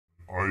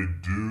I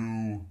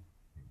do.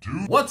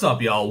 What's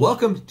up, y'all?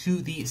 Welcome to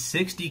the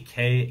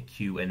 60K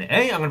Q&A.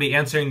 I'm going to be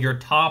answering your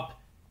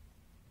top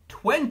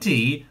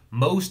 20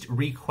 most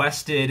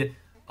requested,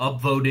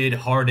 upvoted,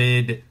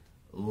 hearted,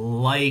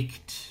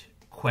 liked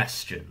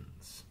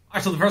questions. All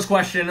right, so the first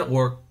question,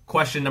 or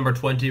question number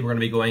 20, we're going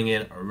to be going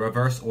in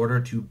reverse order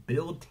to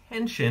build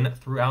tension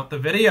throughout the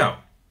video.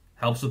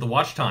 Helps with the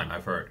watch time,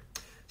 I've heard.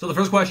 So the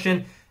first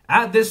question,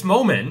 at this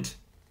moment,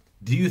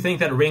 do you think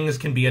that rings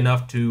can be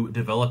enough to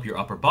develop your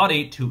upper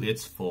body to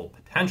its full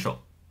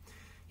potential?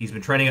 He's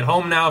been training at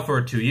home now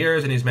for 2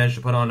 years, and he's managed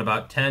to put on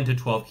about 10 to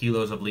 12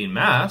 kilos of lean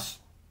mass.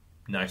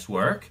 Nice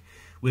work.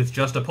 With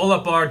just a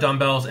pull-up bar,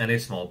 dumbbells, and a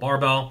small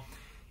barbell.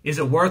 Is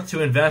it worth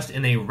to invest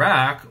in a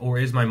rack, or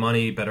is my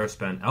money better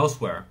spent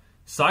elsewhere?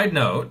 Side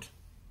note,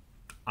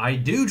 I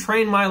do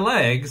train my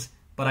legs,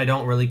 but I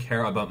don't really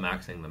care about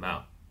maxing them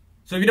out.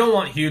 So if you don't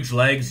want huge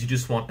legs, you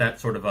just want that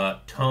sort of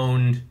a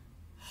toned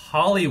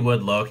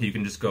Hollywood look, you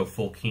can just go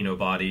full Kino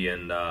body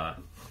and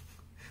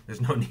there's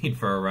no need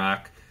for a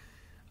rack.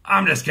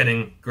 I'm just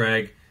kidding,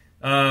 Greg.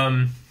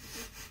 But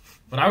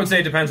I would say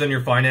it depends on your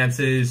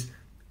finances.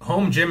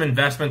 Home gym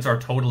investments are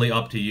totally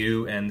up to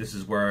you, and this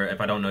is where, if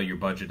I don't know your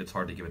budget, it's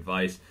hard to give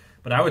advice.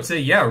 But I would say,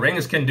 yeah,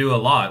 rings can do a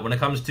lot. When it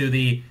comes to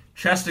the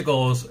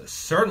chesticles,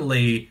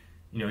 certainly,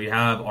 you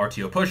have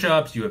RTO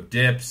push-ups, you have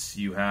dips,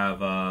 you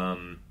have,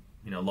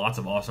 lots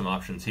of awesome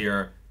options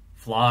here.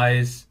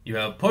 Flies, you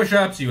have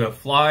push-ups, you have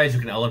flies, you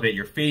can elevate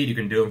your feet, you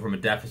can do them from a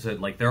deficit.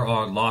 Like, there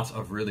are lots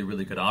of really,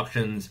 really good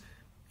options.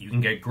 You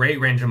can get great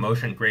range of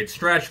motion, great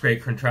stretch,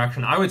 great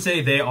contraction. I would say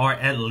they are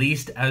at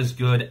least as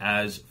good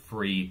as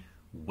free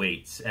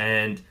weights.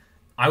 And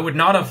I would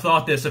not have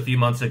thought this a few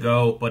months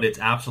ago, but it's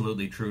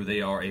absolutely true. They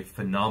are a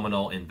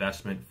phenomenal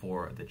investment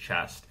for the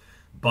chest.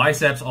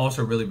 Biceps,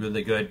 also really,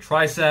 really good.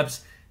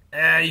 Triceps,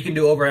 you can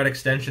do overhead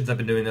extensions. I've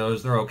been doing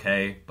those. They're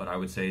okay, but I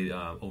would say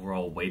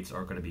overall weights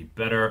are going to be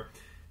better.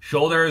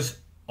 Shoulders,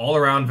 all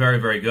around very,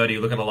 very good. You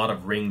look at a lot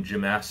of ring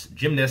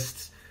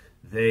gymnasts,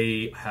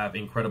 they have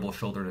incredible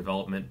shoulder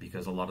development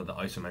because a lot of the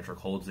isometric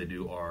holds they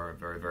do are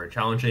very, very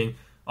challenging.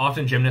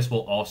 Often gymnasts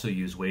will also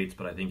use weights,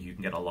 but I think you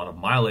can get a lot of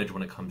mileage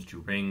when it comes to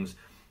rings.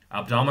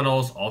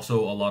 Abdominals, also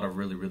a lot of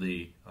really,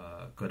 really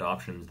good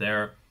options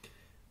there.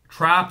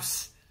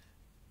 Traps,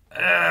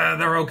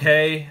 they're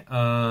okay.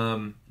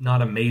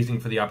 Not amazing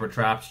for the upper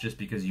traps just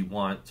because you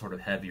want sort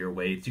of heavier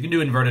weights. You can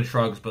do inverted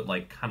shrugs, but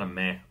like kind of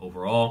meh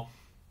overall.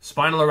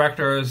 Spinal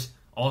erectors,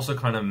 also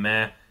kind of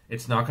meh.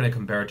 It's not going to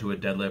compare to a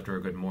deadlift or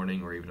a good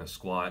morning or even a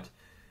squat.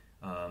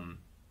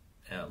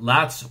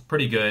 Lats,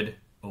 pretty good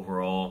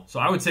overall. So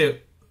I would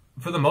say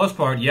for the most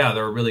part, yeah,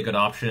 they're a really good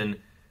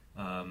option.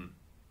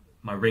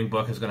 My ring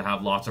book is going to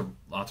have lots of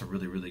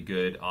really, really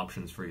good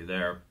options for you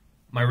there.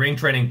 My ring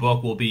training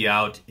book will be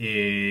out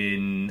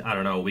in, I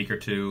don't know, a week or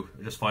two.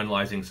 Just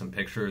finalizing some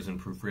pictures and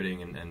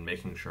proofreading and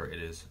making sure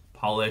it is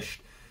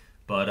polished.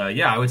 But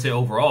yeah, I would say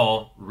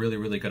overall, really,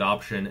 really good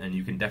option, and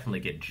you can definitely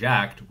get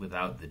jacked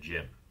without the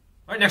gym.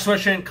 All right, next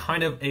question,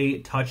 kind of a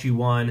touchy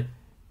one.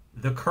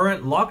 The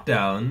current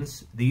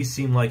lockdowns, these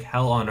seem like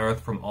hell on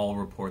earth from all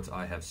reports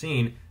I have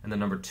seen. And then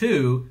number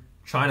two,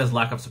 China's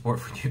lack of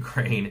support for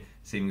Ukraine,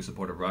 seeming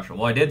support of Russia.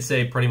 Well, I did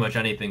say pretty much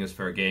anything is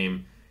fair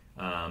game.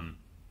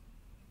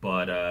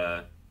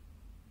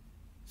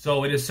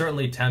 So it is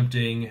certainly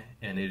tempting,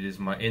 and it is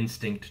my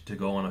instinct to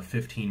go on a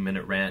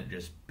 15-minute rant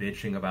just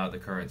bitching about the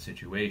current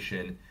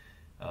situation.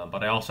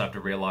 But I also have to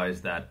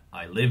realize that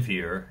I live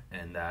here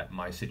and that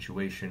my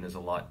situation is a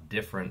lot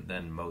different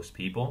than most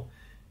people,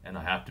 and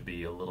I have to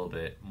be a little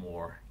bit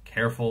more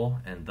careful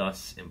and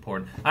thus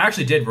important. I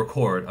actually did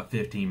record a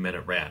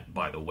 15-minute rant,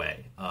 by the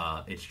way.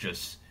 It's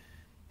just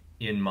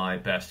in my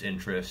best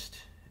interest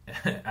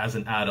as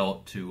an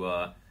adult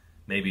to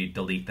maybe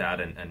delete that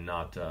and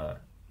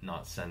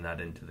not send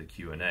that into the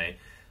Q&A.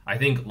 I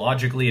think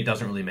logically it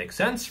doesn't really make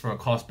sense from a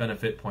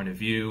cost-benefit point of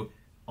view.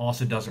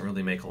 Also doesn't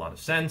really make a lot of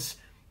sense.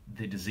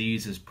 The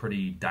disease is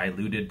pretty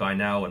diluted by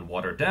now and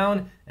watered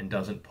down and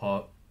doesn't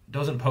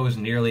pose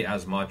nearly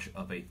as much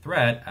of a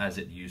threat as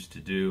it used to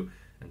do.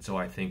 And so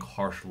I think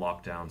harsh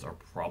lockdowns are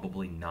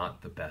probably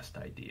not the best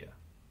idea.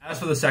 As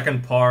for the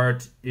second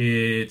part,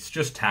 it's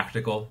just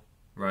tactical,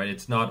 right?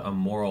 It's not a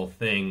moral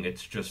thing.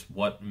 It's just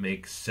what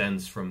makes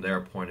sense from their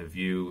point of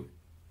view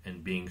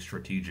and being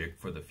strategic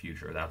for the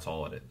future. That's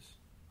all it is.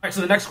 All right,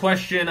 so the next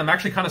question, I'm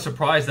actually kind of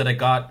surprised that I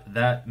got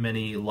that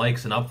many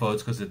likes and upvotes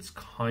because it's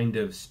kind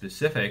of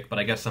specific, but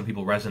I guess some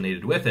people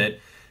resonated with it.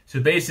 So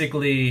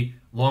basically,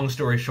 long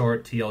story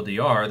short,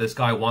 TLDR, this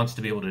guy wants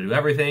to be able to do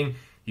everything.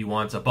 He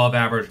wants above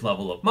average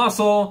level of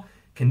muscle,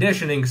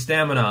 conditioning,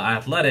 stamina,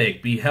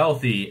 athletic, be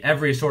healthy,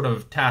 every sort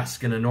of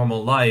task in a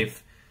normal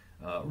life,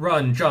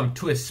 run, jump,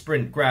 twist,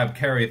 sprint, grab,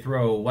 carry,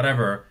 throw,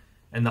 whatever,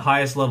 and the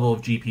highest level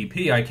of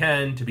GPP I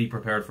can to be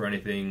prepared for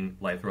anything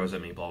life throws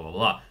at me, blah, blah,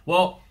 blah.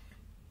 Well,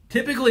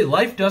 typically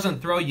life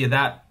doesn't throw you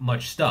that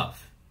much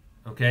stuff,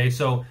 okay?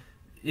 So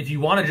if you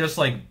want to just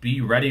like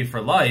be ready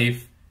for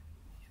life,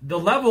 the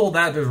level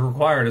that is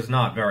required is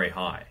not very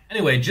high.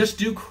 Anyway, just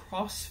do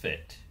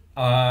CrossFit.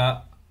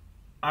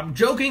 I'm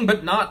joking,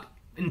 but not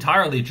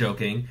entirely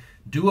joking,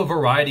 do a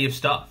variety of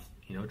stuff.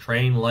 You know,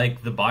 train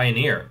like the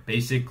Pioneer.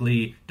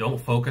 Basically, don't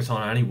focus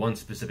on any one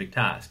specific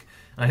task.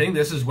 And I think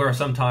this is where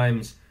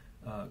sometimes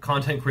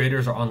content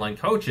creators or online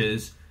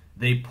coaches,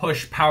 they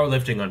push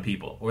powerlifting on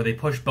people, or they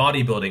push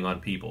bodybuilding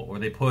on people, or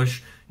they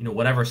push, you know,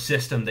 whatever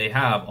system they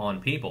have on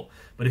people.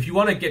 But if you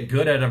want to get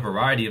good at a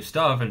variety of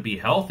stuff and be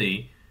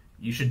healthy,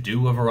 you should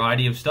do a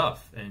variety of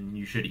stuff, and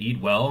you should eat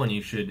well, and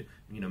you should,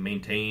 you know,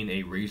 maintain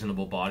a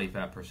reasonable body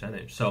fat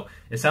percentage. So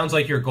it sounds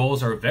like your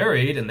goals are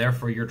varied, and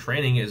therefore your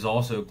training is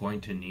also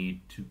going to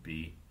need to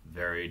be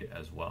varied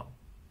as well.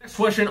 Next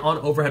question on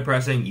overhead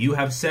pressing. You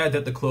have said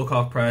that the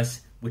Klokov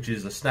press, which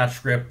is a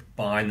snatch grip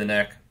behind the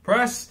neck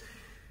press,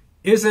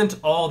 isn't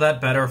all that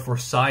better for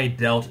side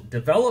delt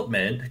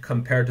development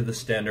compared to the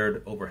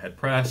standard overhead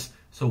press.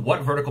 So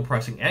what vertical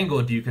pressing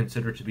angle do you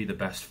consider to be the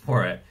best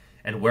for it?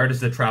 And where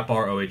does the trap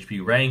bar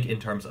OHP rank in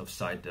terms of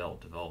side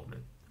delt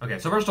development? Okay,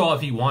 so first of all,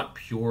 if you want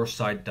pure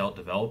side delt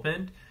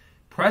development,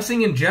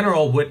 pressing in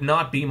general would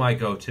not be my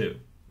go-to.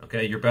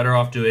 Okay, you're better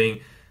off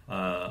doing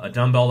a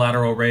dumbbell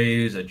lateral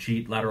raise, a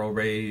cheat lateral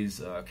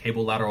raise, a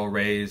cable lateral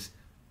raise.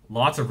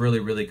 Lots of really,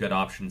 really good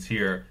options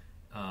here.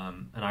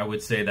 And I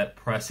would say that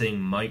pressing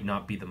might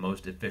not be the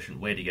most efficient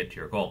way to get to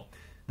your goal.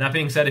 That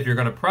being said, if you're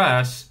going to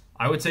press,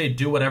 I would say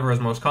do whatever is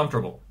most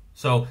comfortable.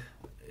 So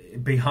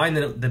behind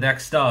the neck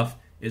stuff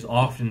is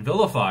often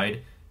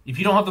vilified. If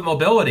you don't have the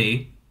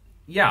mobility,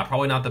 yeah,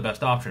 probably not the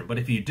best option. But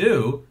if you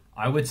do,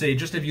 I would say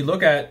just if you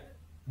look at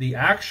the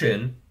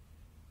action,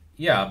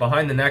 yeah,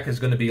 behind the neck is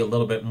going to be a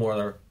little bit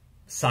more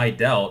side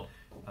delt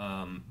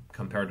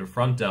compared to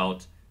front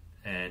delt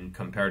and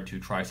compared to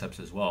triceps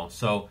as well.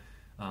 So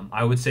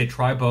I would say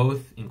try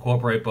both,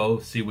 incorporate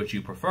both, see what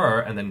you prefer,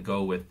 and then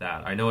go with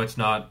that. I know it's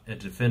not a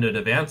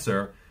definitive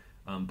answer,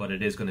 but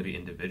it is going to be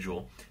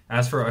individual.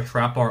 As for a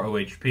trap bar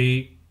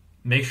OHP,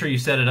 make sure you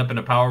set it up in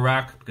a power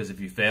rack, because if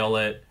you fail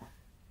it,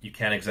 you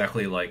can't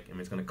exactly, like, I mean,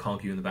 it's going to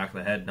conk you in the back of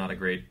the head. Not a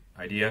great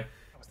idea.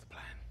 That was the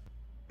plan.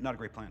 Not a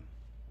great plan.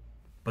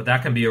 But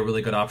that can be a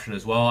really good option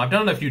as well. I've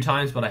done it a few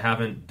times, but I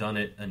haven't done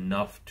it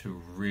enough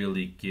to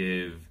really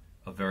give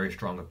a very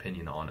strong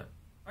opinion on it.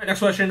 All right, next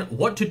question.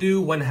 What to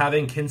do when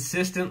having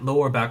consistent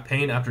lower back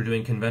pain after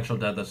doing conventional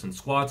deadlifts and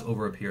squats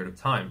over a period of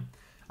time?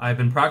 I've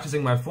been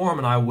practicing my form,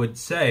 and I would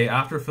say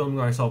after filming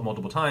myself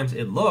multiple times,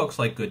 it looks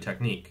like good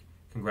technique.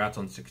 Congrats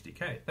on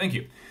 60K. Thank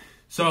you.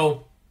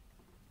 So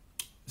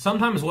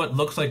sometimes what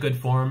looks like good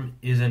form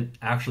isn't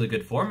actually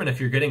good form, and if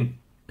you're getting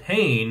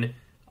pain,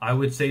 I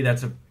would say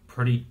that's a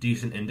pretty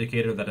decent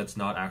indicator that it's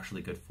not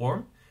actually good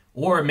form.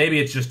 Or maybe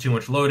it's just too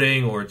much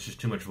loading, or it's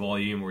just too much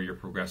volume, or you're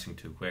progressing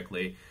too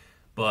quickly.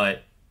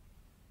 But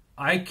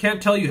I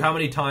can't tell you how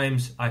many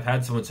times I've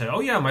had someone say,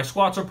 oh yeah, my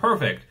squats are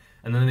perfect.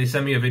 And then they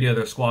send me a video of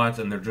their squats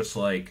and they're just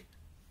like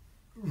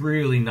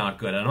really not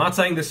good. And I'm not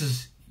saying this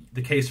is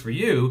the case for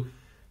you,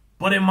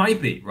 but it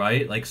might be,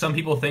 right? Like some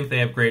people think they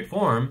have great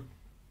form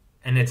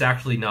and it's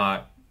actually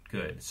not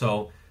good.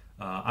 So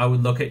I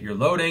would look at your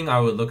loading. I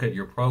would look at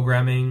your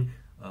programming.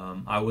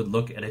 I would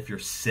look at if you're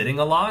sitting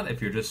a lot,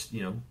 if you're just,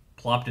 you know,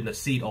 plopped in a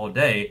seat all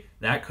day,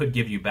 that could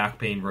give you back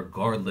pain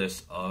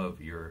regardless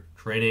of your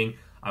training.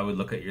 I would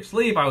look at your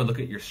sleep. I would look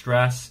at your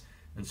stress.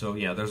 And so,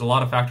 yeah, there's a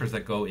lot of factors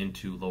that go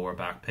into lower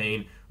back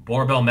pain.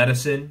 Barbell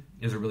medicine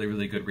is a really,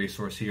 really good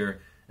resource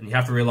here. And you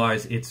have to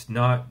realize it's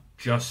not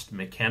just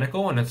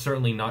mechanical, and it's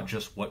certainly not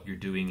just what you're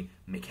doing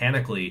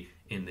mechanically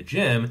in the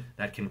gym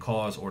that can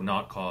cause or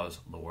not cause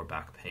lower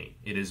back pain.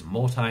 It is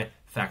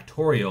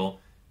multifactorial,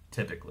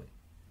 typically.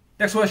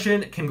 Next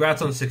question.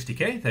 Congrats on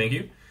 60K. Thank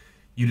you.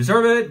 You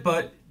deserve it,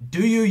 but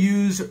do you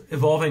use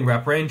evolving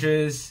rep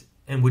ranges?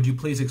 And would you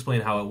please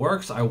explain how it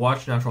works? I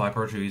watched Natural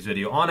Hypertrophy's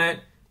video on it,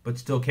 but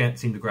still can't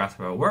seem to grasp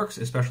how it works,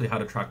 especially how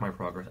to track my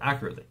progress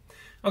accurately.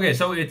 Okay,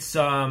 so it's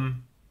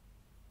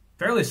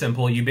fairly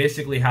simple. You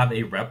basically have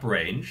a rep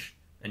range,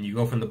 and you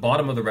go from the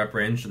bottom of the rep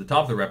range to the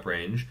top of the rep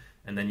range,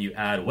 and then you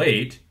add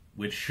weight,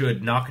 which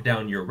should knock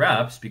down your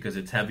reps because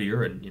it's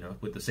heavier, and you know,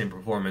 with the same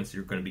performance,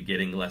 you're going to be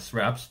getting less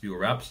reps, fewer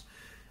reps,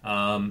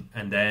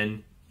 and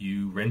then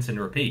you rinse and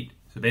repeat.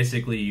 So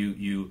basically,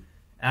 you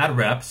add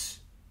reps,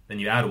 then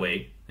you add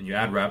weight, then you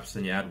add reps,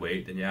 then you add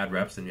weight, then you add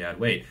reps, then you add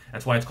weight.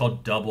 That's why it's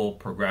called double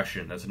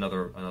progression. That's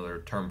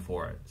another term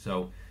for it.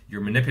 So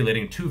you're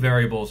manipulating two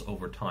variables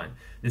over time.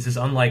 This is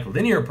unlike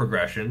linear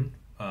progression,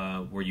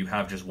 where you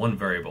have just one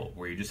variable,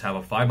 where you just have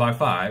a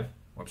 5x5,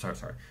 or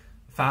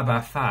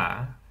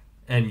 5x5,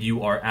 and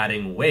you are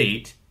adding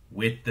weight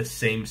with the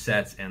same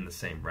sets and the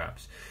same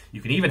reps. You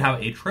can even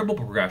have a triple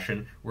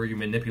progression where you're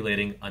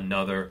manipulating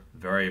another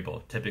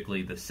variable,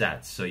 typically the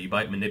sets. So you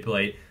might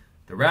manipulate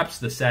the reps,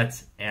 the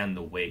sets, and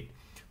the weight.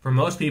 For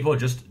most people,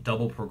 just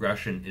double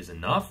progression is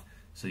enough.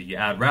 So you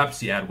add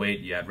reps, you add weight,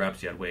 you add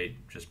reps, you add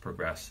weight, just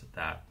progress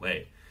that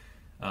way.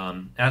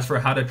 As for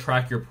how to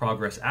track your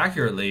progress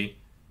accurately,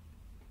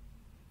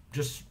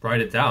 just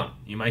write it down.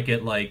 You might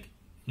get like,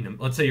 you know,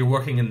 let's say you're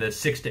working in the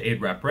 6 to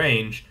 8 rep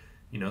range.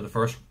 You know, the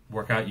first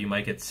workout you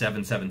might get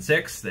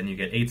 776, then you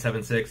get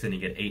 876, then you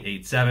get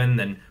 887.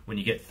 Then when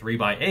you get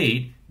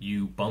 3x8,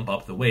 you bump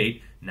up the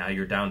weight Now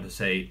you're down to,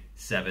 say,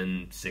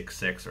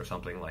 766 or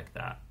something like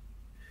that.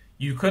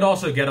 You could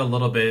also get a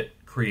little bit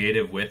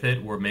creative with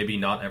it, where maybe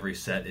not every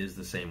set is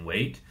the same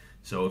weight.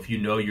 So if you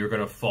know you're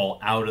going to fall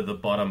out of the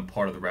bottom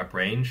part of the rep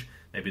range,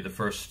 maybe the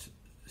first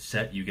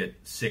set you get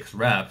 6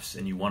 reps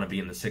and you want to be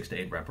in the 6 to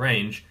 8 rep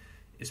range,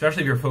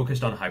 especially if you're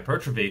focused on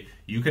hypertrophy,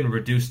 you can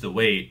reduce the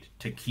weight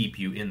to keep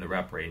you in the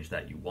rep range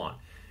that you want.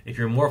 If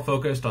you're more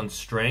focused on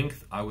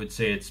strength, I would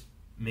say it's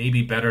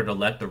maybe better to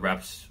let the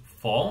reps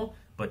fall,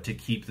 but to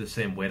keep the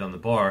same weight on the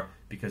bar,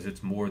 because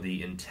it's more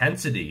the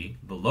intensity,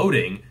 the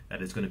loading,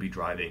 that is going to be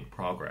driving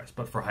progress.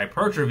 But for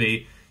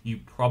hypertrophy, you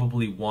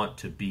probably want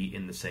to be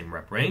in the same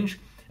rep range.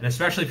 And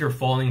especially if you're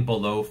falling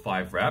below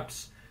 5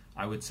 reps,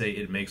 I would say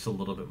it makes a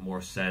little bit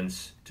more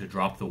sense to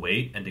drop the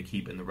weight and to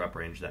keep in the rep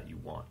range that you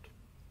want.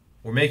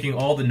 We're making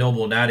all the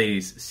noble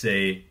natties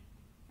say,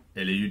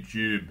 Ello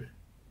YuChub,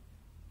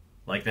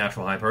 like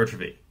natural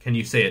hypertrophy. Can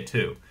you say it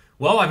too?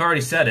 Well, I've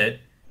already said it.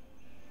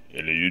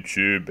 Ello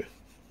YuChub.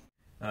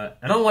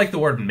 I don't like the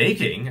word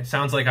making. It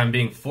sounds like I'm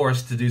being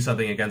forced to do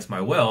something against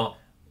my will.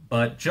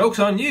 But joke's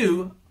on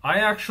you, I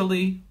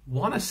actually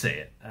want to say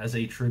it as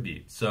a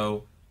tribute.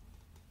 So,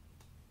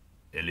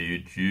 Ello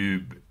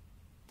YuChub.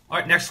 All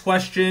right, next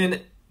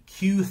question.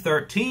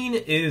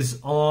 Q13 is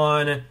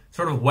on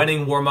sort of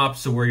Wenning warmups,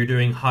 so where you're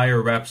doing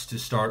higher reps to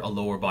start a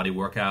lower body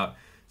workout.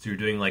 So you're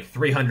doing like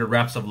 300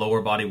 reps of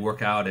lower body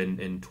workout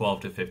in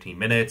 12 to 15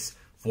 minutes,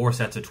 4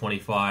 sets of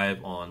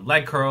 25 on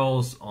leg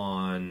curls,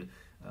 on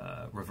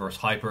reverse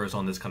hypers,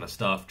 on this kind of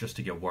stuff, just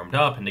to get warmed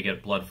up and to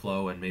get blood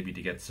flow and maybe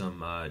to get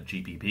some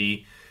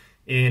GPP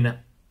in.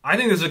 I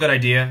think this is a good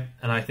idea,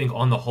 and I think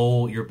on the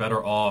whole, you're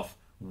better off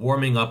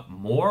warming up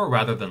more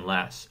rather than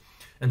less.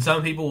 And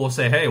some people will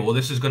say, hey, well,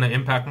 this is going to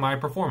impact my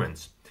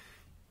performance.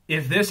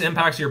 If this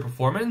impacts your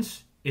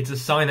performance, it's a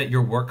sign that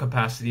your work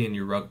capacity and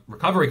your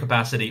recovery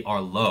capacity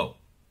are low.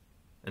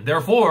 And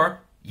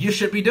therefore, you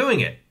should be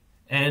doing it.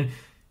 And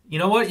you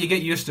know what? You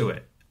get used to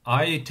it.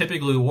 I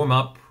typically warm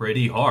up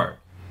pretty hard.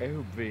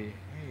 Oh,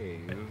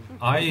 behave.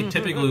 I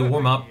typically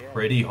warm up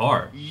pretty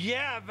hard.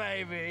 Yeah,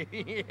 baby.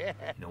 Yeah.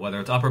 You know, whether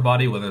it's upper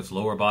body, whether it's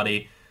lower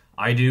body,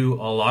 I do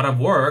a lot of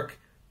work,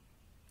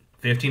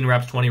 15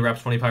 reps, 20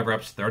 reps, 25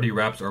 reps, 30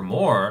 reps or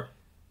more,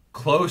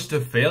 close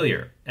to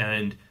failure.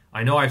 And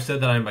I know I've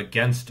said that I'm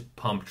against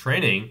pump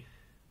training.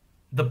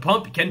 The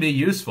pump can be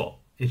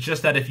useful. It's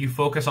just that if you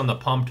focus on the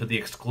pump to the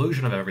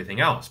exclusion of everything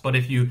else. But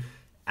if you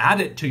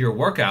add it to your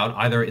workout,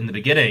 either in the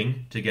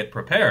beginning to get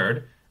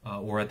prepared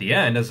or at the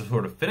end as a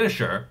sort of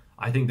finisher,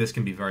 I think this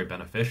can be very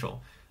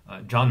beneficial.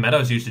 John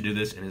Meadows used to do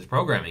this in his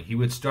programming. He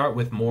would start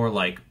with more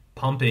like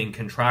pumping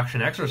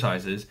contraction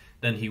exercises,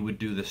 then he would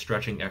do the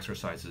stretching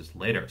exercises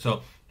later.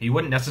 So he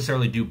wouldn't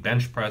necessarily do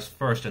bench press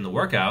first in the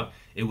workout.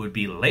 It would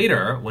be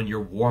later when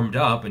you're warmed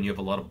up and you have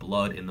a lot of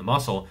blood in the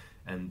muscle,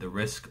 and the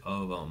risk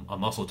of a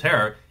muscle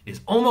tear is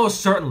almost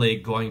certainly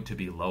going to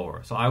be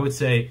lower. So I would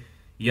say,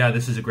 yeah,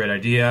 this is a great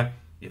idea.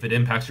 If it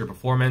impacts your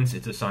performance,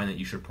 it's a sign that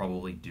you should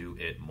probably do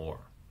it more.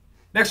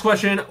 Next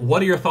question,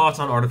 what are your thoughts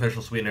on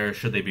artificial sweeteners?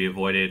 Should they be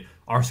avoided?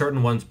 Are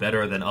certain ones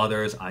better than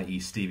others, i.e.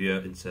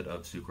 stevia instead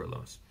of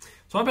sucralose?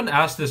 So I've been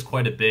asked this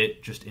quite a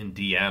bit just in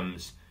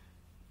DMs,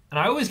 and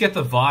I always get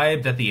the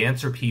vibe that the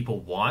answer people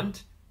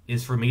want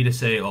is for me to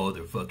say, oh,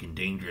 they're fucking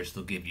dangerous,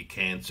 they'll give you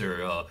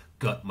cancer,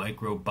 gut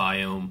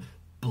microbiome,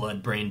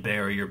 blood-brain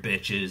barrier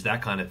bitches,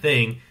 that kind of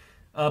thing.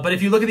 But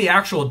if you look at the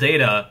actual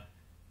data,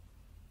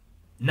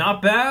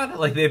 not bad.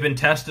 Like, they've been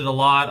tested a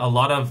lot. A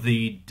lot of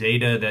the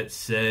data that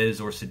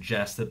says or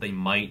suggests that they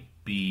might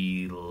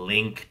be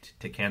linked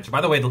to cancer.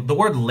 By the way, the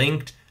word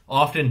linked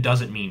often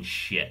doesn't mean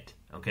shit,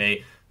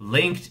 okay?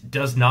 Linked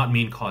does not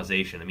mean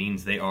causation. It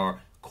means they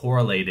are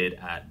correlated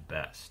at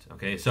best,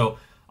 okay? So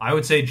I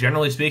would say,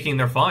 generally speaking,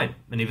 they're fine.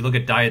 And if you look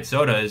at diet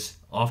sodas,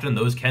 often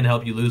those can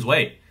help you lose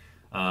weight.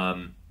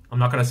 I'm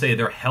not going to say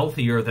they're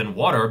healthier than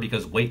water,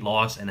 because weight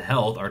loss and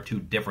health are two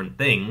different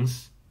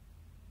things.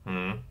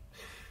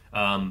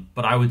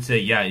 But I would say,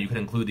 yeah, you can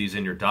include these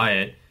in your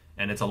diet,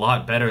 and it's a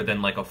lot better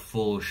than like a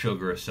full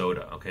sugar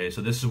soda, okay?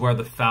 So this is where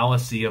the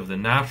fallacy of the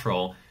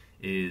natural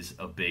is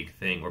a big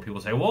thing, where people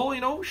say, well,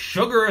 you know,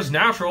 sugar is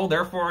natural,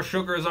 therefore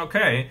sugar is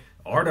okay.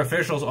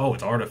 Artificials, oh,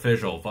 it's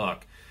artificial,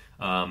 fuck.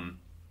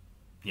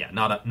 Yeah,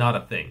 not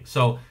a thing.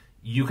 So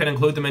you can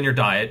include them in your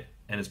diet,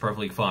 and it's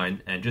perfectly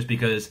fine. And just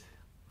because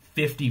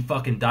 50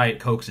 fucking Diet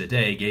Cokes a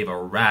day gave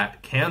a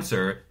rat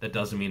cancer, that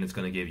doesn't mean it's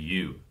going to give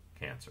you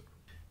cancer.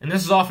 And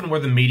this is often where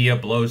the media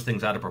blows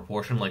things out of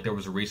proportion. Like, there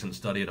was a recent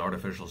study on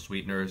artificial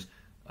sweeteners,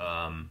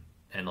 and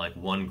like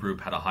one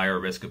group had a higher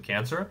risk of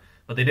cancer,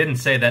 but they didn't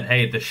say that,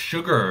 hey, the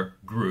sugar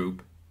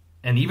group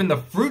and even the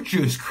fruit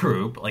juice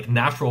group, like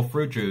natural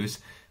fruit juice,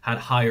 had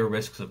higher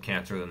risks of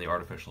cancer than the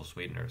artificial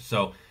sweeteners.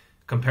 So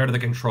compared to the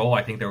control,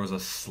 I think there was a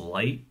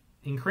slight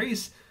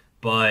increase,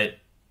 but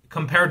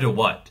compared to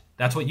what?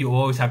 That's what you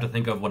always have to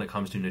think of when it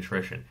comes to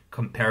nutrition.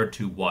 Compared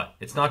to what?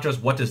 It's not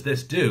just what does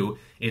this do,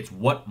 it's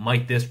what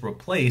might this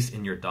replace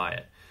in your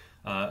diet.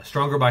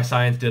 Stronger by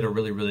Science did a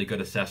really, really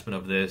good assessment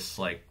of this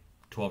like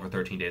 12 or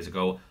 13 days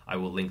ago. I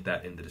will link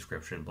that in the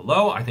description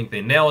below. I think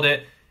they nailed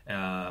it.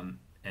 and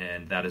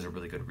that is a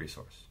really good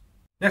resource.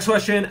 Next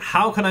question,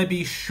 how can I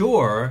be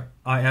sure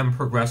I am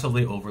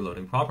progressively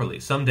overloading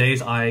properly? Some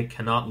days I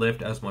cannot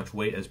lift as much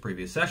weight as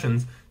previous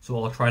sessions,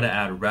 so I'll try to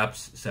add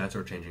reps, sets,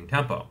 or changing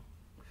tempo.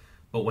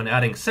 But when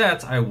adding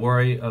sets, I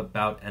worry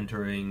about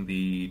entering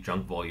the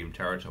junk volume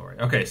territory.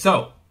 Okay,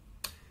 so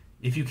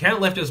if you can't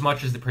lift as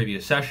much as the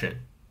previous session,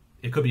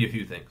 it could be a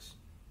few things.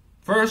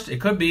 First, it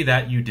could be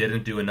that you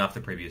didn't do enough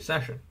the previous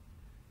session.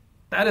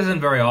 That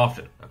isn't very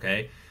often,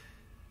 okay?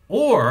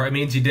 Or it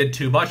means you did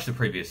too much the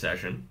previous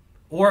session,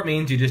 or it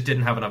means you just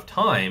didn't have enough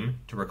time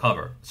to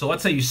recover. So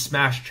let's say you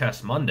smash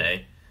chest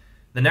Monday.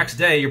 The next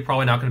day, you're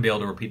probably not going to be able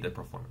to repeat the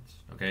performance.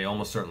 Okay,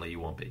 almost certainly you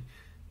won't be.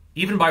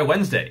 Even by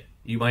Wednesday,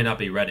 you might not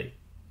be ready.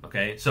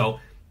 Okay, so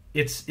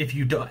it's if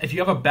you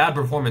have a bad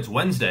performance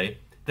Wednesday,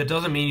 that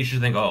doesn't mean you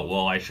should think, oh,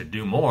 well, I should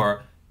do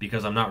more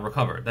because I'm not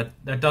recovered.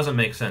 That doesn't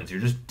make sense.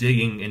 You're just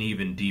digging an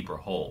even deeper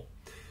hole.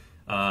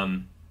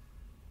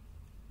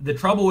 The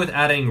trouble with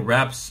adding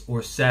reps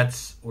or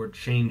sets or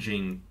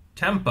changing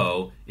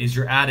tempo is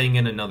you're adding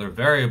in another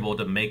variable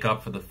to make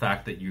up for the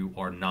fact that you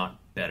are not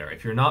better.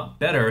 If you're not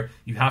better,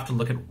 you have to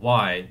look at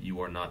why you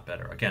are not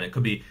better. Again, it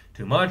could be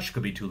too much,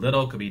 could be too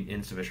little, could be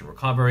insufficient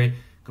recovery,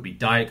 could be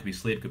diet, could be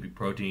sleep, could be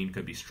protein,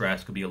 could be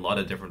stress, could be a lot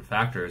of different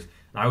factors.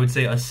 And I would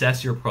say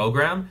assess your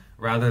program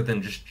rather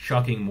than just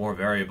chucking more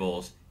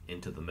variables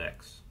into the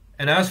mix.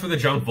 And as for the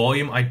junk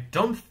volume, I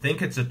don't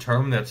think it's a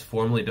term that's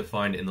formally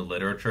defined in the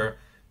literature.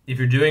 If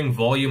you're doing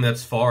volume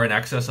that's far in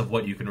excess of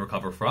what you can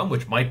recover from,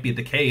 which might be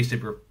the case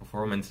if your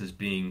performance is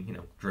being,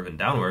 driven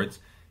downwards,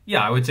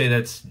 yeah, I would say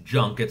that's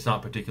junk. It's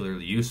not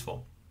particularly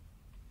useful.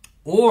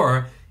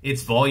 Or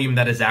it's volume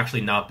that is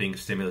actually not being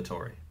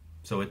stimulatory.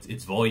 So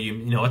it's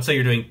volume, let's say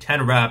you're doing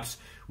 10 reps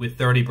with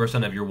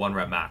 30% of your 1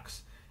 rep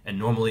max. And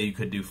normally you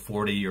could do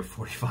 40 or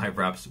 45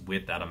 reps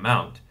with that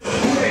amount.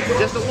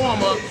 Just a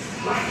warm-up.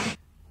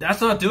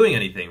 That's not doing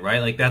anything, right?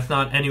 Like, that's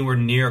not anywhere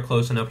near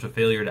close enough to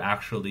failure to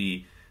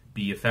actually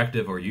be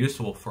effective or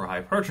useful for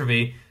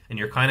hypertrophy, and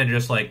you're kind of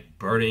just like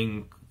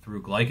burning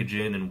through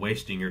glycogen and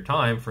wasting your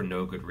time for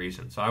no good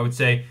reason. So I would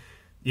say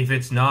if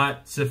it's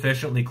not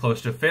sufficiently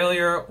close to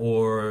failure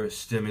or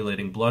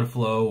stimulating blood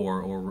flow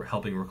or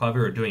helping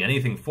recover or doing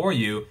anything for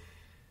you,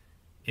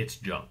 it's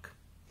junk.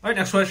 All right,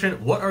 next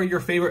question. What are your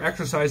favorite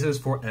exercises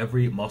for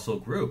every muscle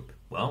group?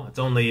 Well, it's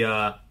only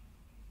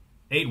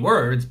 8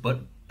 words,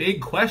 but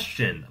big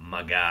question,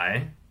 my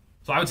guy.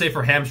 So I would say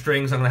for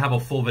hamstrings, I'm going to have a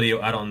full video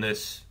out on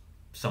this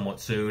somewhat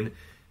soon.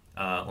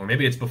 Or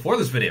maybe it's before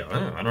this video.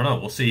 I don't know.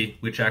 We'll see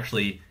which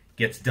actually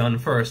gets done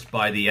first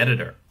by the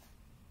editor,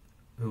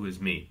 who is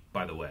me,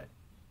 by the way.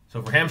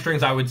 So for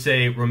hamstrings, I would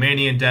say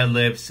Romanian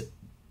deadlifts,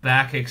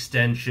 back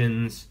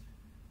extensions.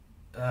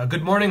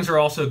 Good mornings are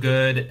also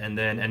good, and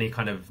then any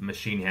kind of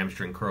machine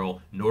hamstring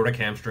curl. Nordic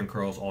hamstring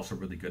curls also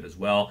really good as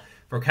well.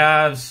 For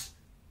calves,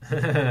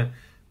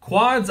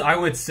 quads, I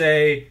would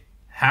say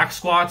hack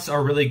squats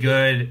are really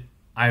good.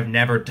 I've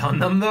never done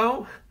them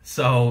though,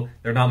 so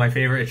they're not my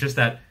favorite. It's just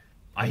that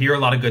I hear a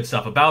lot of good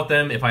stuff about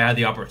them. If I had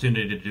the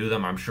opportunity to do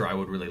them, I'm sure I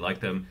would really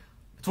like them.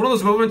 It's one of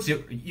those movements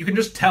you can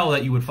just tell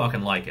that you would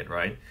fucking like it,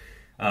 right?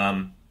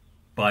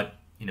 But,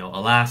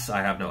 alas,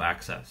 I have no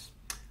access.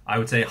 I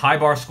would say high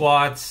bar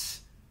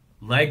squats,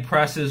 leg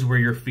presses where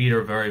your feet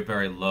are very,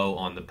 very low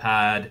on the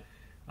pad.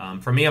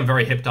 For me, I'm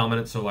very hip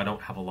dominant, so I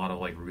don't have a lot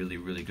of really,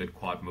 really good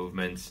quad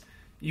movements.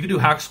 You can do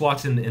hack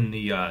squats in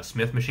the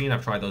Smith machine.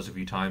 I've tried those a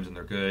few times, and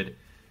they're good.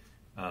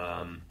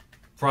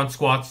 Front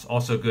squats,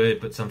 also good,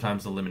 but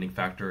sometimes the limiting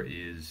factor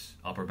is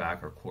upper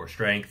back or core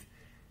strength.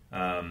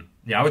 I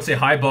would say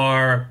high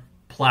bar,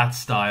 Platt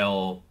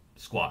style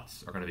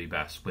squats are going to be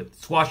best with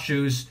squat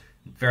shoes,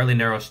 fairly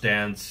narrow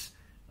stance,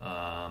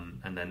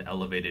 and then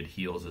elevated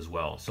heels as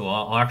well. So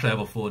I'll actually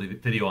have a full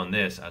video on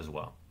this as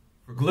well.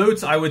 For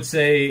glutes, I would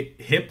say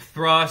hip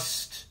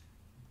thrust,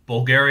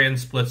 Bulgarian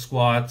split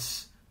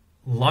squats,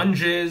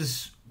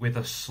 lunges with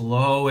a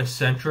slow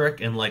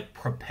eccentric and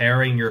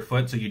preparing your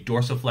foot. So you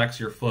dorsiflex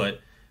your foot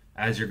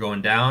as you're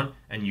going down,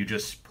 and you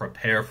just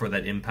prepare for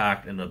that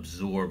impact and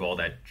absorb all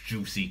that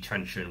juicy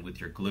tension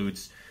with your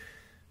glutes.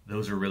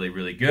 Those are really,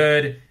 really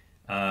good.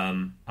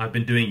 I've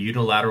been doing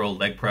unilateral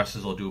leg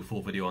presses. I'll do a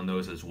full video on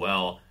those as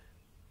well.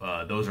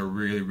 Those are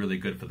really, really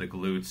good for the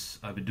glutes.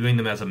 I've been doing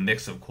them as a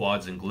mix of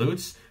quads and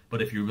glutes,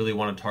 but if you really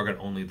want to target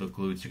only the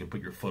glutes, you can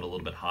put your foot a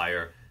little bit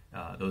higher.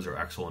 Those are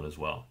excellent as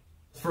well.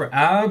 For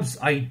abs,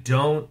 I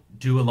don't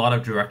do a lot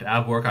of direct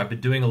ab work. I've been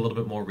doing a little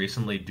bit more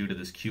recently due to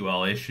this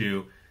QL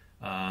issue.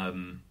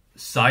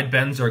 Side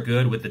bends are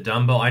good with the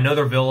dumbbell. I know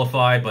they're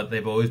vilified, but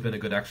they've always been a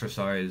good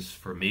exercise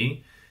for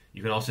me.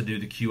 You can also do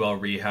the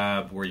QL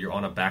rehab where you're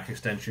on a back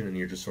extension and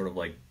you're just sort of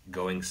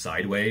going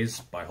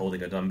sideways by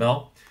holding a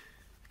dumbbell.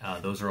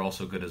 Those are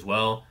also good as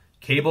well.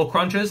 Cable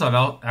crunches, I've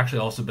actually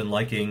also been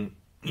liking,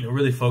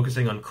 really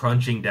focusing on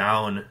crunching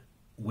down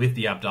with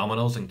the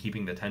abdominals and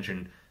keeping the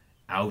tension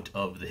out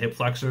of the hip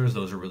flexors.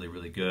 Those are really,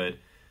 really good.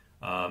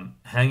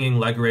 Hanging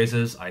leg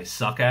raises, I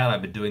suck at.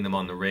 I've been doing them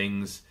on the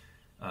rings.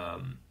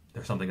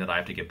 They're something that I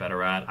have to get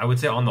better at. I would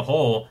say on the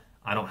whole,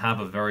 I don't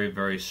have a very,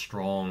 very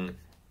strong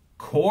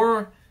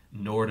core,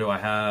 nor do I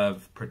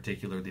have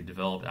particularly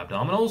developed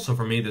abdominals. So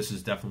for me, this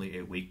is definitely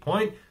a weak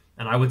point,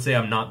 and I would say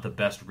I'm not the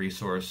best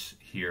resource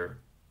here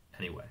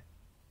anyway.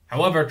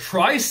 However,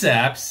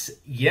 triceps,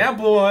 yeah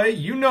boy,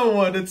 you know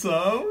what it's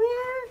up.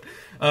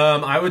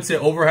 I would say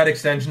overhead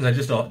extensions, I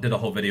just did a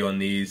whole video on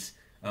these,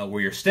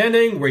 where you're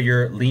standing, where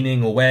you're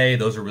leaning away,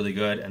 those are really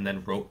good, and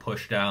then rope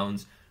push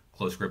downs,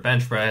 close grip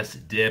bench press,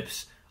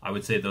 dips. I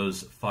would say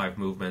those 5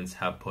 movements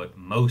have put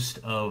most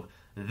of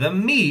the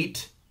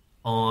meat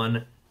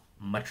on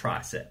my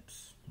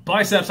triceps.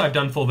 Biceps I've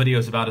done full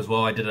videos about as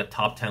well. I did a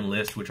top 10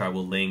 list, which I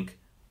will link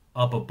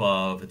up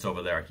above. It's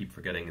over there. I keep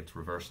forgetting it's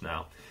reversed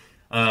now.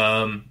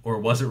 Or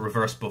was it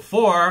reversed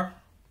before?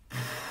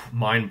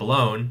 Mind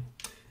blown.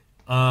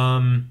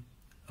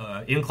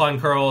 Incline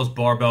curls,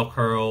 barbell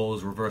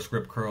curls, reverse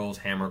grip curls,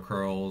 hammer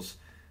curls.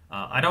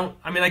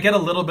 I get a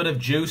little bit of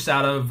juice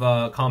out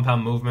of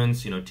compound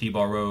movements,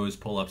 T-bar rows,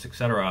 pull-ups,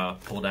 etc.,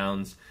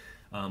 pull-downs.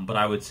 But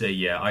I would say,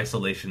 yeah,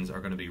 isolations are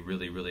going to be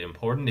really, really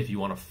important if you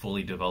want to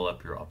fully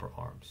develop your upper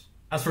arms.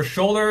 As for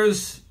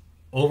shoulders,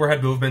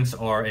 overhead movements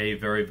are a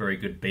very, very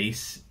good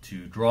base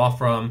to draw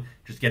from.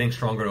 Just getting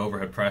stronger at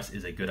overhead press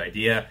is a good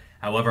idea.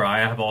 However, I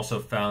have also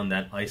found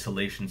that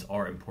isolations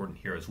are important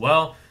here as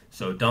well.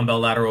 So dumbbell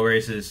lateral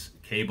raises,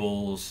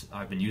 cables,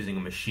 I've been using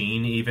a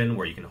machine even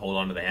where you can hold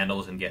onto the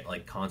handles and get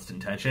like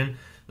constant tension.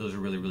 Those are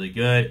really, really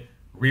good.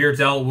 Rear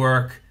delt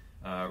work,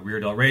 rear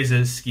delt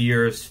raises,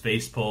 skiers,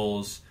 face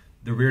pulls.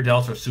 The rear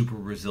delts are super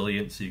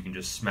resilient, so you can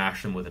just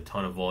smash them with a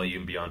ton of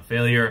volume beyond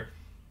failure.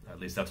 At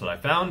least that's what I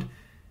found.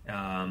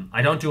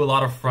 I don't do a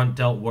lot of front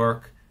delt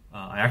work.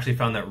 I actually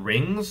found that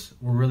rings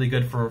were really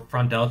good for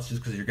front delts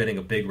just because you're getting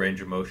a big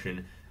range of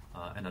motion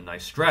and a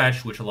nice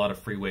stretch, which a lot of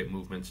free weight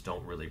movements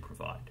don't really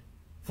provide.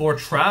 For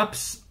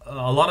traps,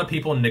 a lot of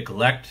people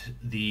neglect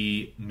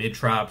the mid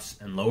traps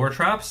and lower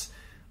traps.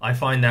 I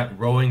find that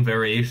rowing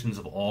variations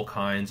of all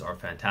kinds are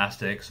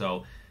fantastic.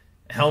 So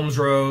Helms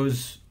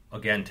rows,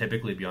 again,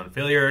 typically beyond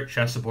failure,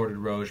 chest supported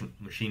rows,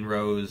 machine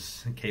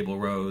rows, cable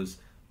rows,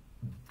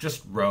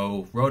 just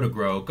row to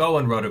grow, go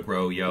and row to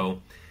grow,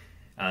 yo.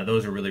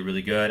 Those are really,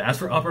 really good. As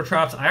for upper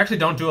traps, I actually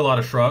don't do a lot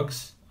of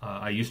shrugs.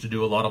 I used to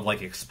do a lot of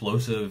like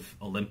explosive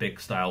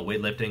Olympic style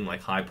weightlifting,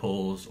 like high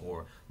pulls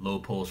or low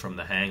pulls from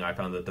the hang. I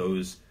found that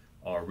those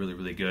are really,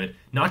 really good.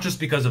 Not just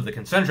because of the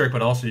concentric,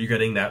 but also you're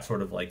getting that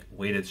sort of like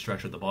weighted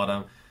stretch at the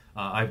bottom.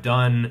 I've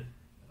done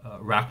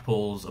rack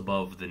pulls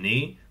above the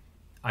knee.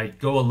 I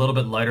go a little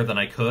bit lighter than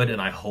I could, and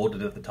I hold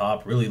it at the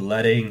top, really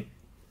letting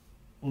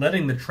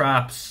the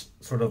traps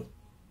sort of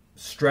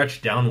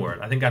stretch downward.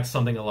 I think that's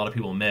something a lot of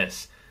people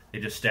miss. They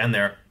just stand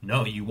there.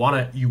 No, you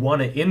want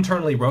to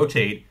internally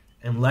rotate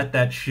and let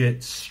that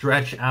shit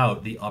stretch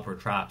out the upper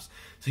traps.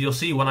 So you'll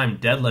see when I'm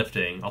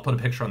deadlifting, I'll put a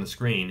picture on the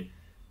screen,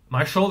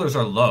 my shoulders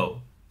are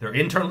low. They're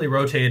internally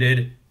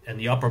rotated, and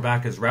the upper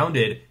back is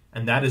rounded,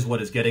 and that is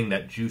what is getting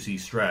that juicy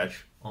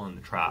stretch on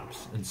the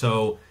traps. And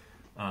so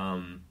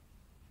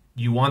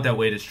you want that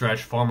weighted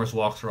stretch. Farmer's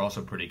walks are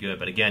also pretty good,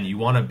 but again, you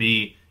want to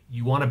be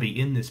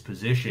in this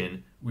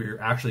position where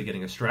you're actually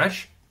getting a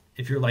stretch.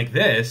 If you're like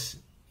this,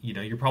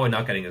 you're probably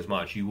not getting as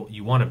much.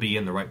 You want to be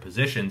in the right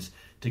positions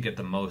to get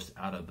the most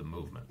out of the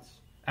movements.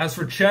 As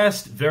for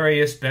chest,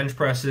 various bench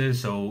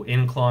presses, so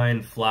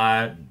incline,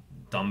 flat,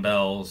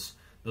 dumbbells,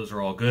 those are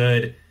all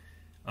good.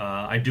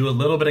 I do a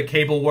little bit of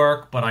cable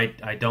work, but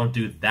I don't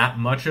do that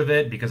much of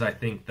it because I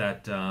think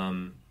that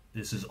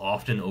this is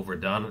often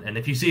overdone. And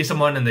if you see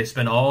someone and they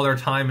spend all their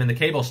time in the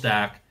cable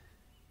stack,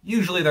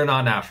 usually they're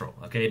not natural.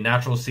 Okay,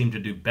 naturals seem to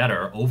do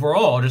better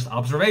overall, just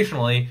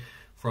observationally,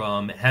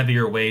 from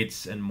heavier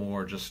weights and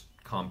more just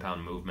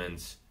compound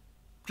movements.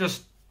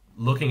 Just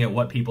looking at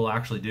what people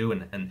actually do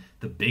and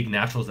the big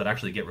naturals that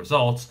actually get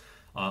results,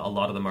 a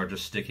lot of them are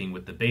just sticking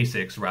with the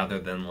basics rather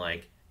than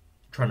like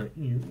trying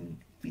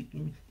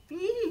to...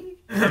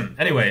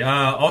 Anyway,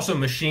 also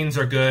machines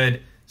are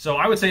good. So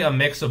I would say a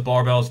mix of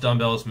barbells,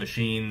 dumbbells,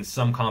 machines,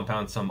 some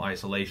compound, some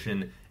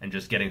isolation, and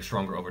just getting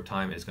stronger over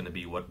time is going to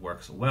be what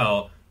works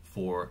well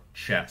for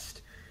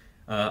chest.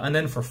 And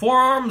then for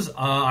forearms,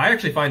 I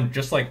actually find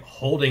just like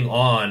holding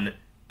on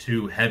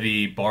to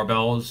heavy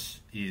barbells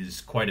is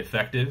quite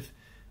effective.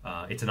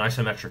 It's an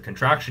isometric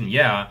contraction,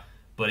 yeah,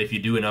 but if you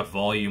do enough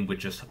volume with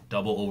just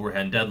double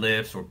overhead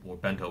deadlifts or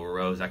bent over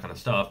rows, that kind of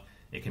stuff,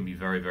 it can be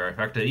very, very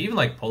effective. Even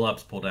like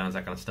pull-ups, pull-downs,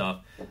 that kind of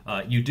stuff.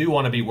 You do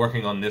want to be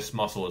working on this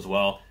muscle as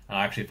well.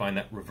 I actually find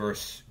that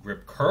reverse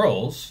grip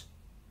curls,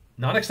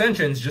 not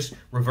extensions, just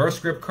reverse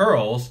grip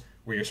curls,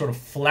 where you're sort of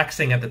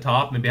flexing at the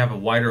top, maybe have a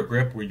wider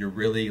grip where you're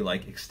really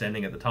like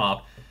extending at the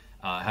top,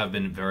 have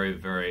been very,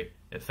 very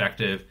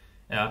effective.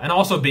 And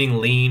also being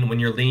lean. When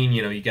you're lean,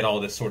 you get all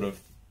this sort of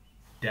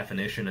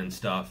definition and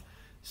stuff.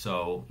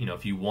 So,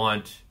 if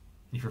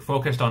you're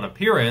focused on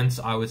appearance,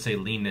 I would say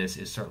leanness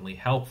is certainly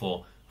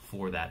helpful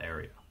for that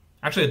area.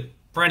 Actually,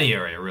 for any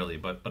area really,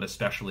 but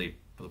especially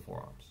for the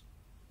forearms.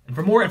 And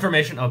for more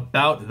information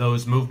about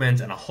those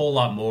movements and a whole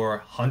lot more,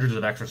 hundreds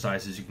of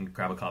exercises, you can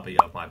grab a copy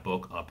of my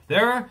book up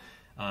there.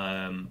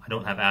 I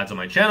don't have ads on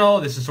my channel.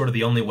 This is sort of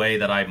the only way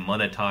that I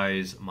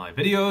monetize my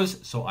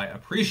videos, so I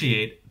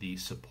appreciate the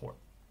support.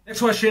 Next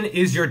question,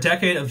 is your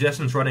decade of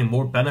distance running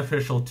more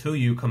beneficial to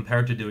you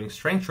compared to doing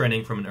strength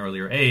training from an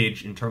earlier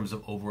age in terms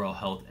of overall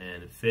health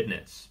and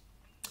fitness?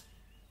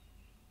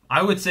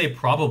 I would say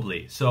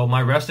probably. So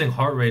my resting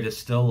heart rate is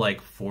still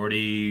like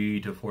 40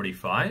 to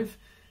 45.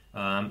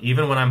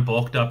 Even when I'm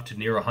bulked up to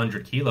near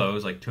 100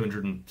 kilos, like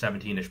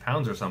 217-ish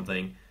pounds or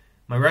something,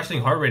 my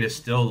resting heart rate is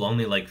still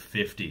only like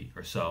 50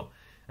 or so.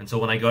 And so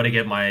when I go to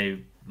get my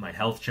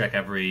health check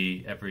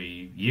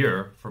every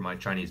year for my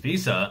Chinese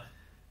visa,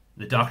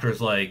 the doctor's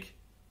like,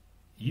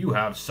 you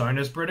have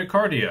sinus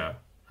bradycardia.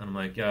 And I'm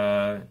like,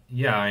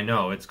 yeah, I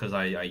know. It's because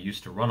I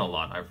used to run a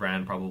lot. I've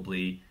ran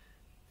probably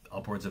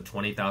upwards of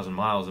 20,000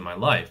 miles in my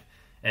life.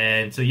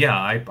 And so, yeah,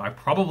 I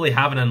probably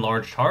have an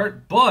enlarged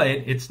heart, but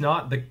it's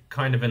not the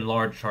kind of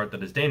enlarged heart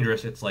that is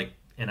dangerous. It's like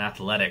an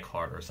athletic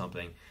heart or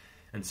something.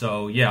 And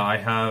so, yeah, I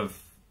have,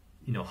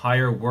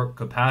 higher work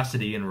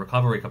capacity and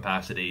recovery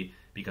capacity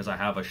because I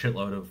have a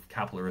shitload of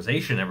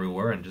capillarization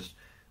everywhere and just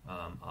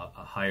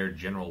a higher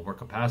general work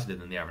capacity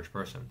than the average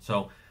person.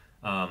 So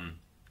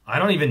I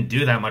don't even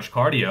do that much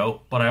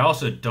cardio, but I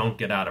also don't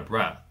get out of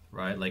breath,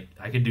 right? Like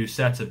I could do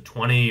sets of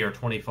 20 or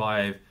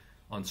 25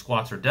 on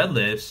squats or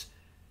deadlifts,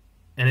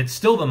 and it's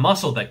still the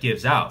muscle that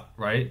gives out,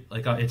 right?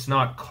 Like it's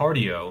not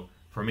cardio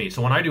for me.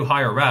 So when I do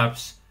higher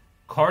reps,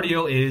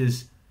 cardio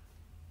is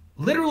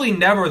literally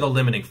never the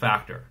limiting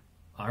factor.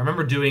 I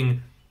remember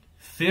doing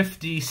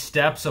 50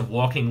 steps of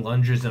walking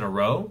lunges in a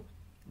row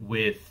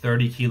with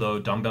 30-kilo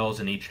dumbbells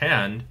in each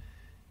hand,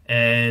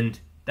 and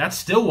that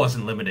still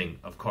wasn't limiting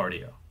of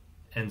cardio.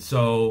 And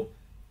so,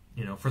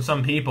 for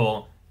some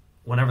people,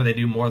 whenever they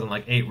do more than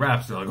like 8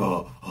 reps, they're like,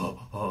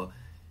 oh.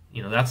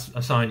 That's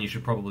a sign you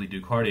should probably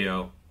do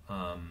cardio.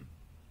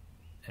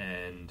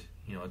 And,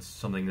 it's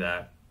something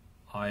that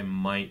I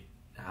might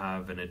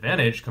have an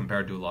advantage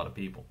compared to a lot of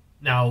people.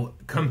 Now,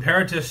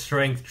 compared to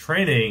strength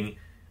training,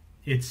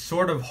 it's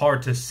sort of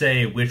hard to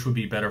say which would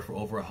be better for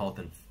overall health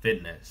and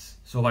fitness.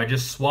 So if I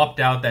just swapped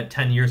out that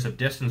 10 years of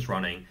distance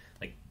running,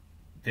 like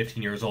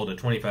 15 years old to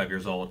 25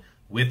 years old,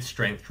 with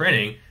strength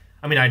training,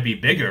 I mean, I'd be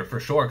bigger for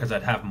sure because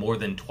I'd have more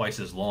than twice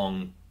as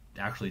long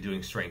actually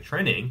doing strength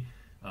training.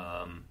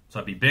 So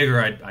I'd be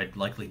bigger. I'd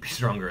likely be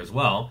stronger as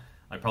well.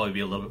 I'd probably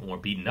be a little bit more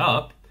beaten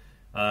up.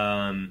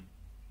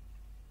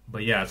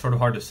 But yeah, it's sort of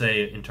hard to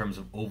say in terms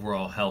of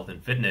overall health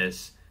and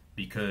fitness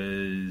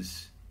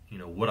because,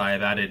 would I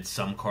have added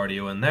some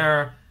cardio in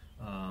there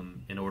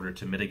in order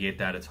to mitigate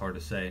that? It's hard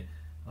to say.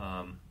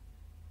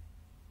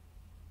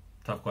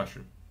 Tough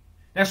question.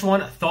 Next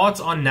one, thoughts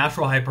on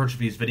Natural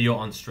Hypertrophy's video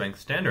on strength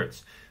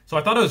standards. So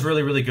I thought it was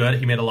really, really good.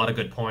 He made a lot of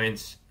good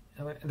points.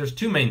 There's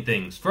two main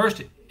things.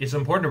 First, it's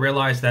important to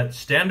realize that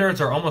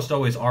standards are almost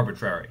always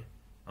arbitrary.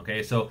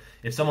 Okay, so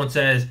if someone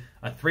says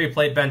a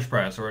 3-plate bench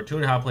press or a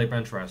 2.5-plate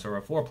bench press or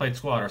a 4-plate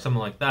squat or something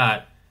like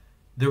that,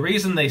 the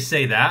reason they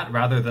say that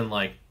rather than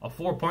like a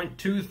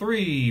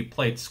 4.23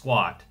 plate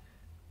squat,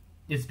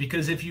 it's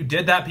because if you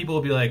did that, people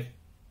will be like,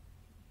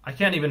 I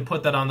can't even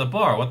put that on the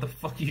bar. What the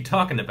fuck are you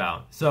talking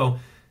about? So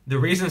the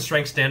reason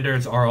strength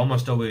standards are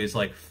almost always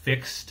like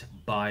fixed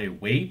by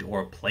weight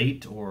or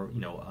plate or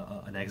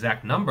an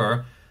exact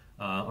number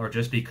are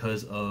just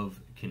because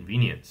of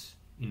convenience.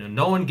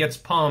 No one gets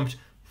pumped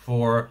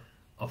for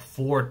a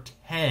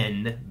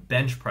 410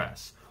 bench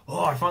press.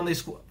 Oh, I finally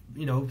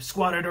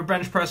squatted or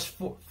bench pressed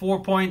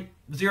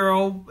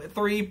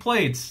 4.03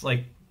 plates.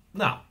 Like,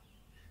 no.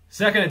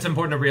 Second, it's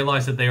important to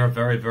realize that they are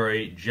very,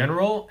 very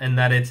general and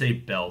that it's a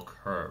bell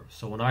curve.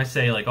 So when I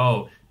say like,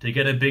 oh, to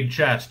get a big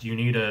chest, you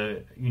need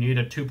a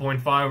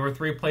 2.5 or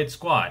 3 plate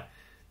squat.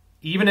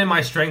 Even in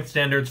my strength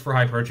standards for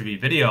hypertrophy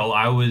video,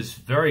 I was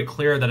very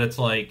clear that it's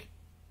like,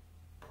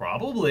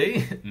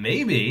 probably,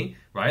 maybe,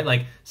 right?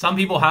 Like some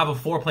people have a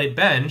 4-plate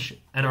bench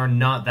and are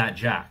not that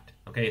jacked,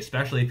 okay?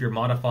 Especially if you're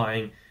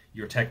modifying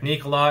your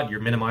technique a lot,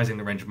 you're minimizing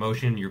the range of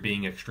motion, you're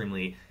being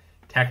extremely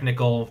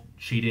technical,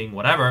 cheating,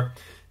 whatever.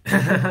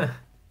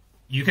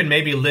 You can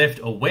maybe lift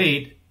a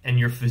weight and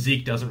your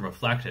physique doesn't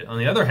reflect it. On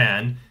the other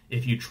hand,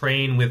 if you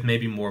train with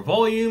maybe more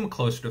volume,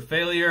 closer to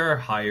failure,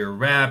 higher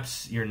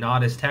reps, you're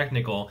not as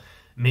technical,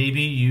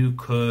 maybe you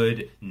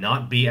could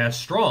not be as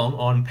strong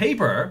on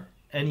paper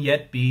and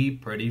yet be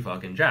pretty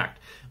fucking jacked.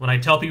 When I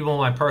tell people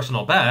my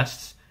personal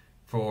bests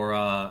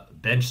for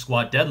bench,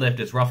 squat, deadlift,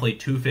 it's roughly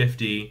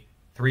 250,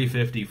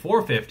 350,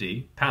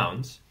 450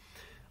 pounds.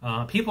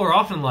 People are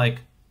often like,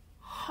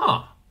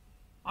 huh,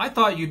 I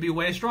thought you'd be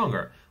way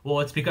stronger. Well,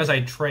 it's because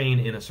I train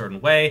in a certain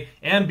way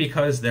and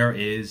because there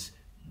is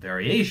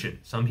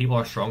variation. Some people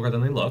are stronger than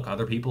they look.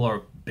 Other people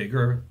are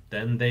bigger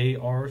than they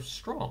are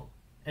strong.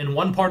 And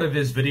one part of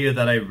his video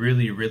that I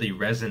really, really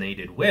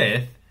resonated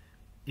with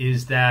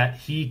is that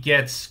he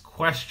gets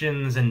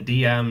questions and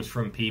DMs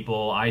from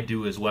people, I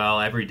do as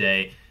well, every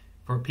day,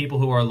 for people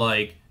who are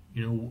like,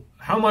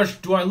 how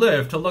much do I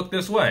lift to look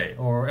this way?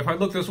 Or if I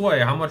look this way,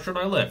 how much should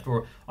I lift?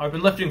 Or I've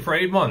been lifting for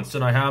 8 months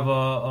and I have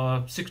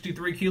a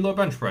 63-kilo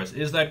bench press.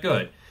 Is that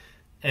good?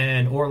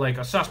 Or like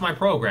assess my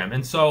program.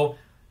 And so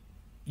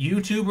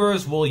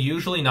YouTubers will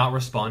usually not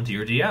respond to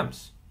your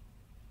DMs.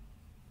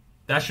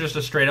 That's just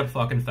a straight up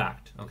fucking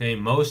fact, okay?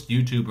 Most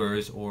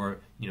YouTubers or,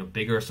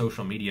 bigger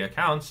social media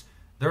accounts,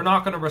 they're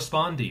not going to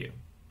respond to you,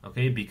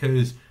 okay?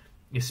 Because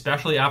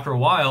especially after a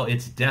while,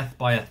 it's death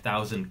by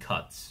 1,000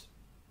 cuts.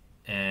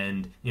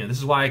 And, this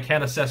is why I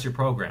can't assess your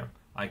program.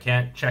 I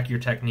can't check your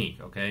technique,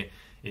 okay?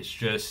 It's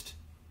just,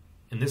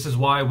 and this is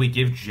why we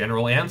give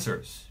general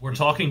answers. We're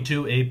talking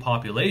to a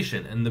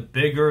population, and the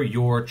bigger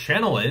your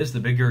channel is, the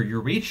bigger your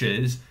reach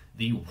is,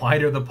 the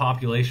wider the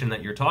population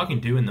that you're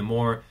talking to, and the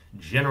more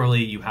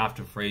generally you have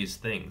to phrase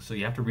things. So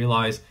you have to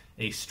realize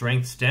a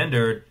strength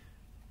standard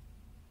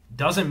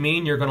doesn't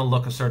mean you're going to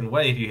look a certain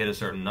way if you hit a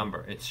certain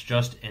number. It's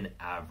just an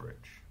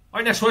average. All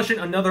right, next question,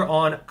 another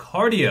on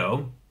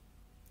cardio.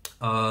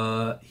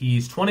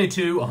 He's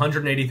 22,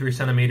 183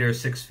 centimeters,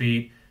 6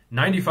 feet,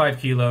 95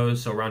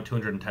 kilos, so around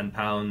 210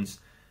 pounds,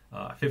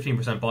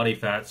 15% body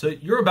fat. So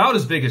you're about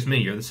as big as me.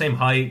 You're the same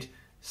height,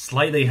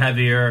 slightly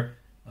heavier,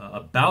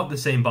 about the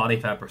same body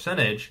fat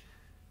percentage,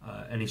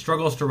 and he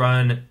struggles to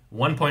run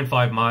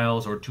 1.5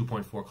 miles or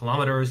 2.4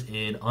 kilometers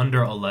in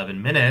under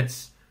 11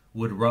 minutes.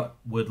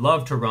 Would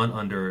love to run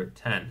under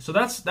 10. So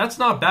that's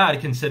not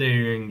bad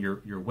considering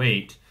your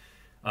weight.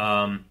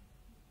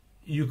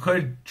 You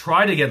could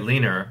try to get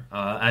leaner.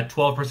 At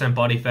 12%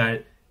 body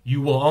fat,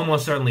 you will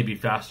almost certainly be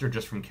faster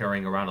just from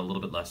carrying around a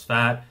little bit less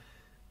fat.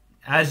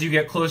 As you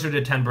get closer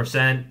to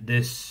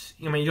 10%,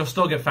 you'll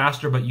still get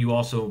faster, but you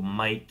also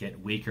might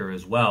get weaker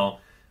as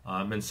well.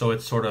 And so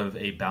it's sort of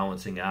a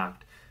balancing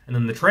act. And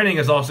then the training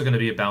is also going to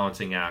be a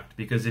balancing act,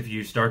 because if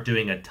you start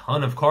doing a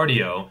ton of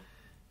cardio,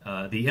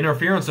 the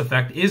interference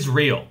effect is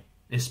real,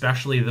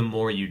 especially the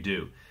more you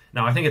do.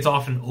 Now, I think it's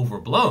often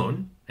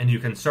overblown, and you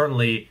can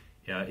certainly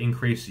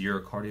increase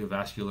your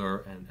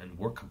cardiovascular and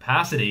work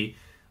capacity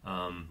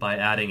by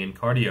adding in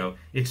cardio.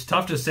 It's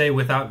tough to say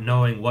without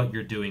knowing what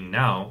you're doing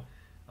now.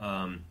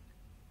 Averaging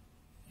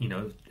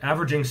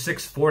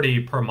 640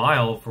 per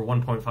mile for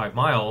 1.5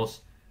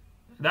 miles,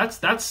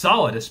 that's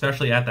solid,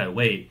 especially at that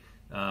weight.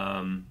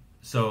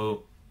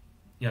 So,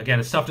 again,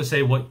 it's tough to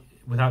say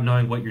without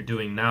knowing what you're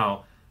doing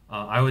now.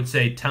 I would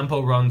say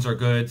tempo runs are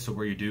good, so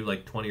where you do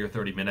like 20 or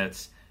 30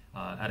 minutes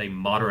at a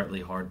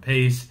moderately hard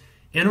pace.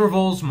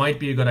 Intervals might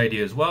be a good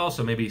idea as well,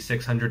 so maybe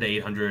 600 to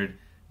 800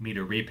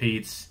 meter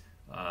repeats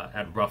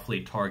at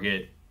roughly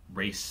target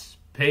race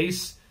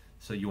pace.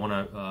 So you want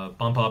to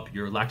bump up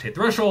your lactate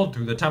threshold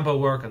through the tempo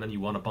work, and then you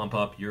want to bump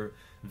up your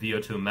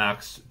VO2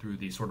 max through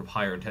the sort of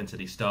higher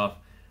intensity stuff.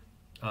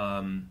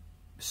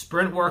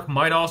 Sprint work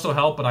might also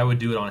help, but I would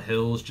do it on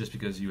hills just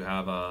because you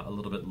have a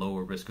little bit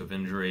lower risk of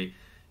injury.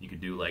 You could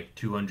do like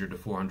 200 to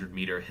 400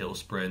 meter hill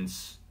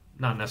sprints,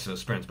 not necessarily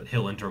sprints, but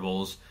hill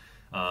intervals.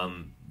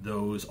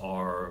 Those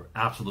are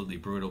absolutely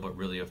brutal, but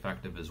really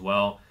effective as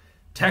well.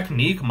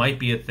 Technique might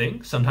be a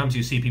thing. Sometimes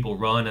you see people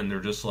run and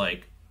they're just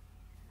like,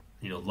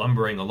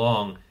 lumbering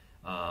along.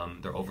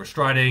 They're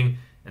overstriding.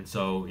 And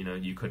so,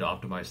 you could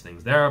optimize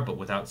things there, but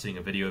without seeing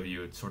a video of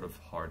you, it's sort of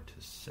hard to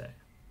say.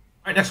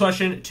 All right, next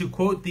question. To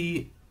quote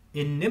the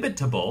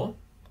inimitable,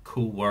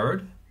 cool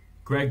word,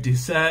 Greg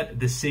Doucette,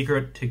 the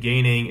secret to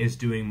gaining is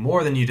doing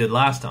more than you did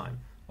last time.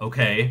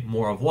 Okay,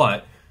 more of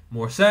what?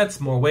 More sets,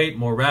 more weight,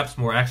 more reps,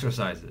 more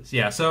exercises.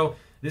 Yeah, so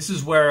this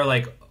is where,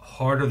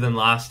 harder than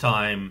last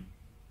time,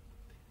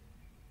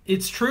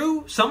 it's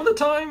true some of the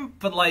time,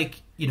 but,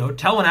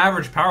 tell an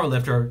average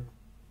powerlifter,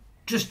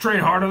 just train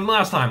harder than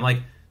last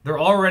time. They're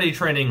already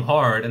training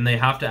hard, and they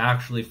have to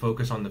actually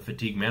focus on the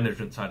fatigue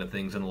management side of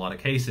things in a lot of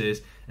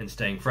cases, and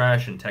staying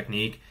fresh and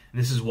technique.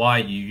 And this is why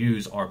you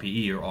use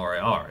RPE or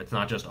RIR. It's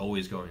not just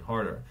always going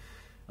harder.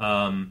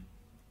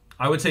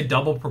 I would say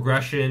double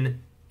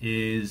progression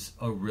is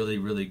a really,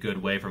 really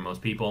good way for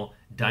most people.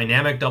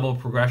 Dynamic double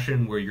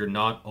progression, where you're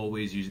not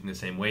always using the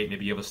same weight.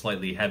 Maybe you have a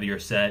slightly heavier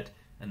set,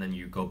 and then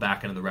you go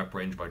back into the rep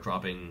range by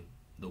dropping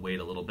the weight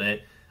a little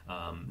bit.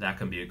 That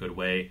can be a good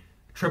way.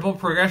 Triple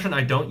progression,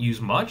 I don't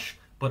use much,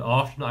 but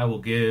often I will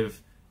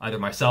give either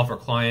myself or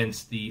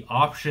clients the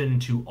option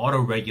to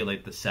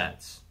auto-regulate the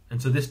sets. And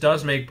so this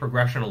does make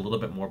progression a little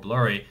bit more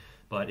blurry,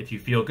 but if you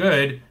feel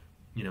good,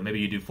 maybe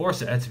you do 4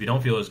 sets. If you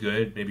don't feel as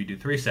good, maybe you do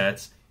 3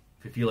 sets.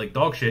 If you feel like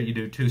dog shit, you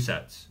do 2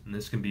 sets. And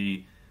this can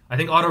be, I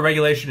think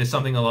auto-regulation is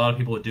something a lot of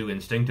people do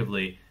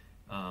instinctively,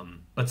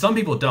 but some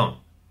people don't.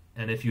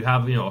 And if you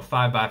have, a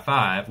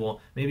 5x5, well,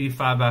 maybe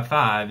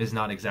 5x5 is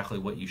not exactly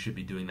what you should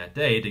be doing that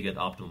day to get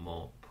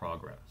optimal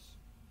progress.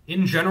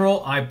 In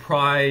general, I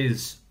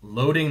prize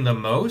loading the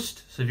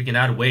most. So if you can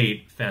add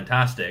weight,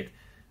 fantastic.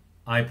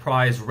 I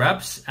prize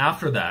reps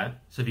after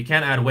that. So if you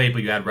can't add weight,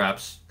 but you add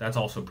reps, that's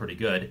also pretty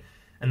good.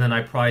 And then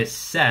I prize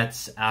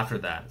sets after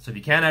that. So if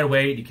you can't add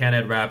weight, you can't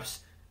add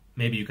reps,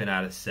 maybe you can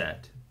add a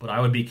set. But I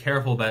would be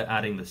careful about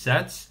adding the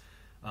sets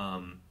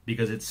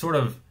because it's sort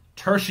of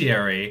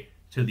tertiary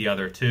to the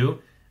other two.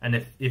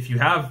 And if you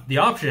have the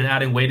option,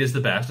 adding weight is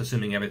the best,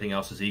 assuming everything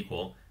else is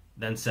equal,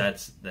 then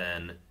sets,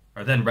 then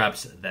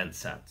reps, then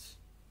sets.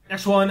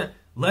 Next one,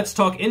 let's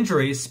talk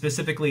injuries,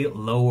 specifically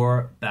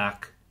lower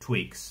back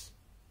tweaks.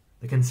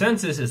 The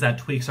consensus is that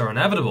tweaks are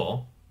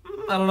inevitable.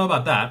 I don't know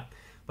about that,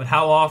 but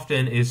how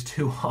often is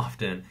too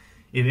often?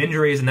 If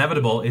injury is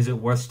inevitable, is it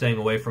worth staying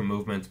away from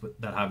movements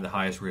that have the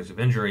highest risk of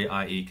injury,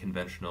 i.e.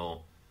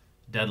 conventional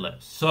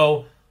deadlifts?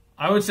 So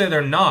I would say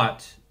they're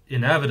not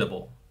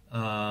inevitable.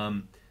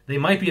 They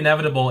might be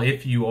inevitable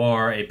if you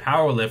are a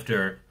power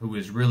lifter who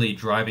is really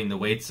driving the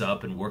weights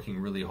up and working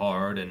really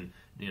hard and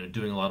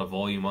doing a lot of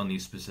volume on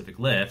these specific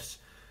lifts.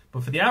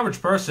 But for the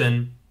average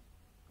person,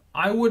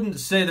 I wouldn't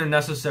say they're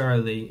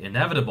necessarily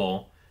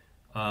inevitable.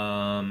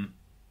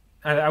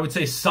 I would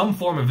say some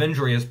form of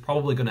injury is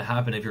probably going to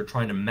happen if you're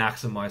trying to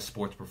maximize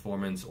sports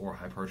performance or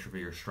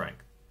hypertrophy or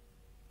strength.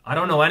 I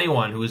don't know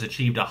anyone who has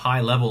achieved a high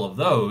level of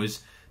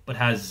those but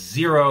has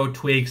zero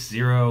tweaks,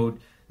 zero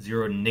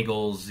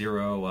niggles,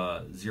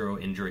 zero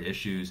injury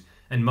issues.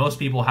 And most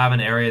people have an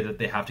area that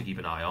they have to keep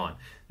an eye on.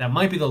 That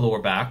might be the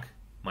lower back,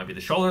 might be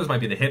the shoulders, might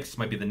be the hips,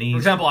 might be the knees. For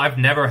example, I've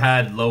never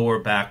had lower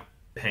back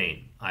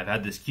pain. I've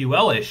had this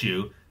QL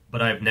issue,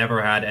 but I've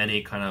never had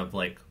any kind of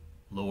like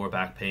lower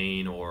back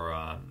pain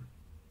or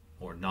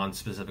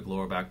non-specific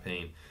lower back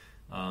pain.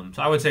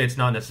 So I would say it's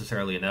not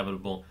necessarily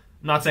inevitable.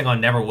 I'm not saying I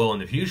never will in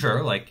the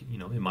future. Like,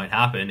 it might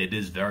happen. It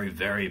is very,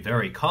 very,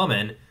 very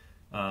common.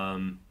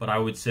 But I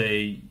would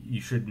say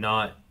you should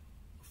not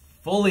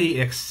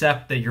fully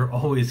accept that you're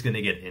always going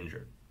to get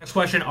injured. Next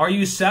question, are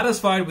you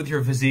satisfied with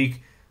your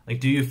physique? Like,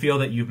 do you feel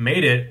that you've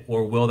made it,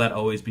 or will that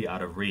always be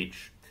out of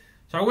reach?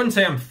 So I wouldn't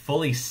say I'm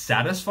fully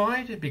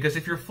satisfied, because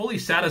if you're fully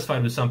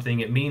satisfied with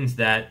something, it means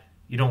that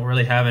you don't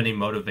really have any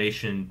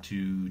motivation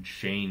to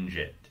change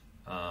it.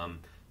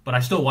 But I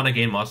still want to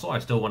gain muscle. I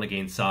still want to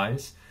gain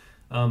size.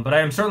 But I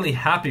am certainly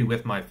happy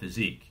with my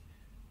physique.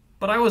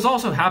 But I was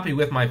also happy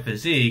with my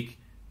physique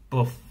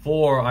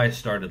before I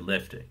started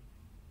lifting.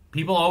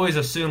 People always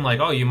assume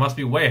like, oh, you must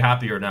be way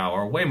happier now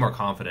or way more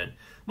confident.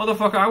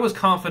 Motherfucker, I was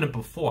confident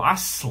before. I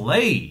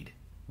slayed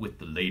with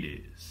the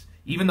ladies.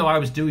 Even though I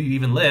was doing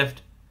even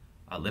lift,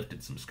 I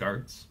lifted some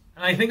skirts.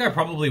 And I think I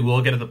probably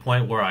will get to the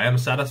point where I am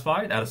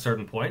satisfied at a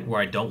certain point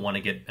where I don't want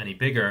to get any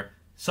bigger.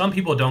 Some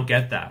people don't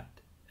get that.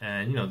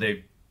 And,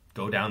 they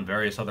go down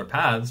various other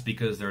paths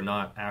because they're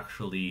not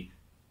actually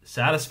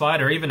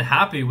satisfied or even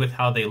happy with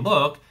how they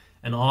look.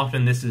 And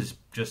often this is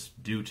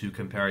just due to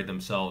comparing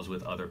themselves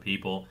with other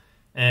people.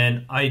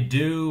 And I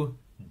do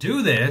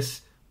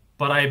this,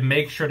 but I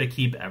make sure to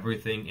keep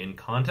everything in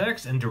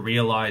context and to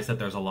realize that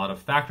there's a lot of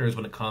factors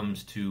when it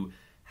comes to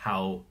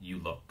how you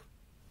look.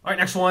 All right,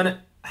 next one.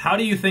 How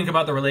do you think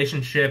about the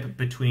relationship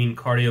between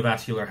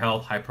cardiovascular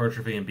health,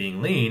 hypertrophy, and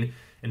being lean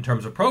in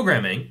terms of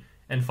programming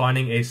and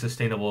finding a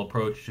sustainable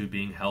approach to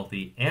being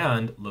healthy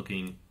and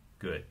looking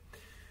good?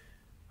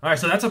 All right,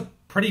 so that's a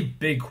pretty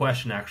big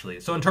question, actually.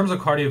 So in terms of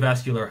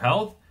cardiovascular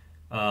health,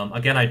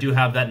 again, I do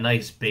have that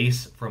nice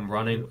base from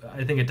running.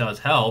 I think it does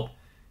help.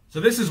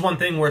 So this is one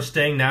thing where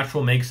staying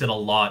natural makes it a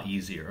lot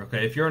easier,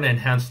 okay? If you're an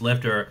enhanced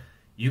lifter,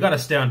 you got to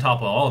stay on top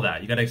of all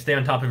that. You got to stay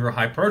on top of your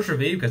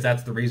hypertrophy because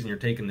that's the reason you're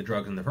taking the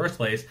drugs in the first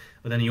place.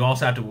 But then you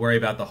also have to worry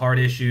about the heart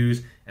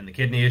issues and the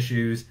kidney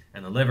issues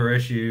and the liver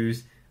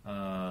issues,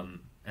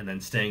 and then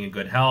staying in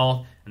good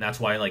health. And that's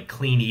why like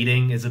clean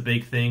eating is a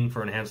big thing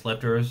for enhanced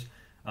lifters.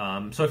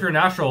 So if you're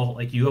natural,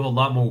 like you have a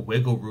lot more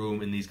wiggle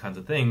room in these kinds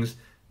of things.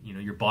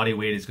 Your body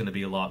weight is going to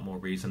be a lot more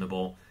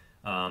reasonable.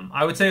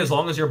 I would say as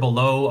long as you're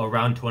below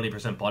around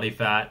 20% body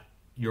fat,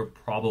 you're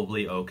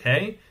probably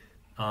okay.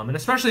 And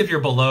especially if you're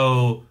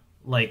below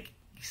like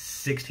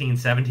 16,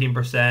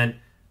 17%,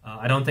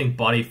 I don't think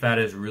body fat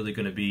is really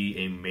going to be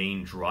a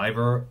main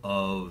driver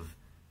of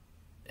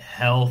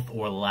health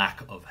or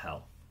lack of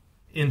health.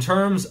 In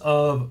terms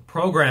of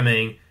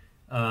programming,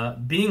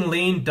 being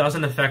lean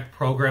doesn't affect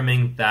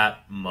programming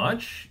that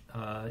much.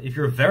 If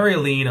you're very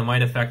lean, it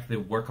might affect the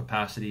work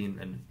capacity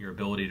and your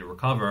ability to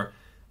recover,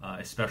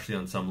 especially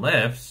on some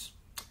lifts.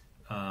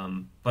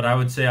 But I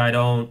would say I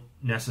don't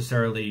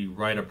necessarily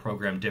write a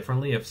program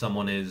differently if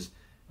someone is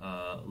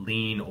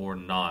lean or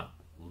not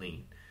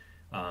lean.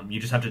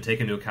 You just have to take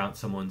into account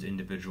someone's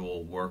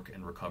individual work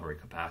and recovery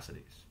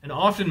capacities. And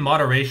often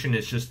moderation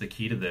is just the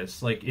key to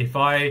this. Like if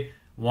I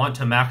want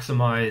to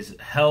maximize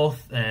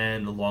health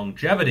and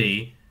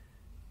longevity,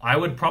 I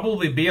would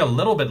probably be a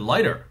little bit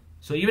lighter.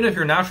 So even if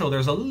you're natural,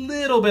 there's a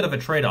little bit of a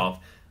trade-off,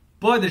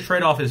 but the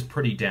trade-off is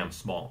pretty damn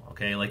small,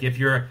 okay? Like if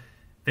you're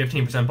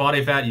 15%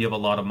 body fat, you have a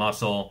lot of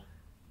muscle,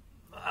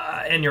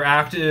 and you're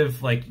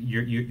active, like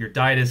your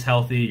diet is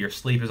healthy, your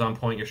sleep is on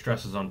point, your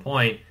stress is on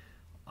point.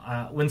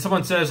 When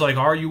someone says, like,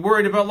 are you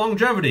worried about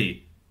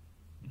longevity?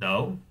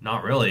 No,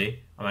 not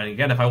really. I mean,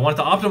 again, if I wanted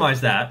to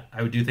optimize that,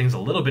 I would do things a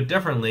little bit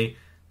differently,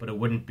 but it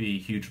wouldn't be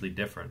hugely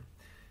different.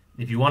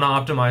 If you want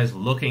to optimize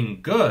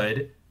looking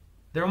good,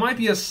 there might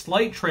be a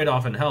slight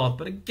trade-off in health,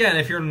 but again,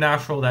 if you're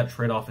natural, that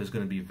trade-off is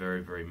going to be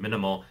very, very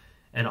minimal.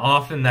 And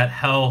often that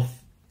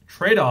health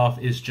trade-off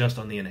is just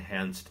on the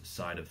enhanced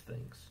side of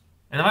things.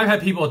 And I've had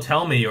people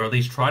tell me, or at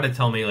least try to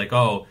tell me, like,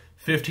 oh,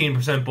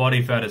 15%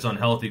 body fat is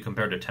unhealthy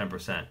compared to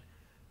 10%.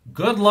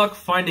 Good luck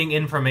finding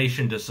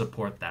information to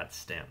support that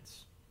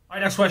stance. All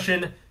right, next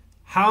question.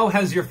 How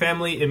has your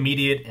family,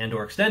 immediate and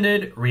or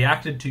extended,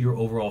 reacted to your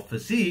overall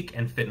physique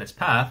and fitness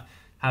path?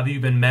 Have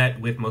you been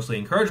met with mostly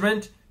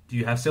encouragement, Do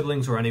you have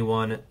siblings or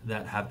anyone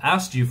that have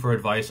asked you for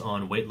advice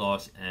on weight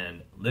loss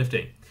and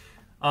lifting?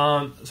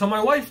 So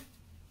my wife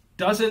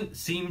doesn't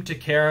seem to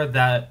care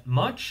that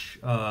much.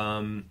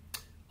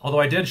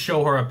 Although I did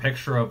show her a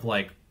picture of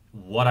like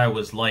what I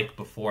was like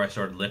before I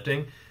started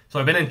lifting. So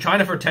I've been in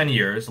China for 10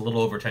 years, a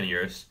little over 10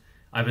 years.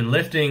 I've been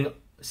lifting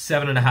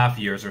 7.5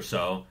 years or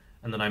so.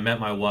 And then I met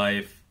my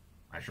wife,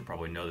 I should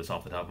probably know this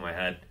off the top of my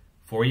head,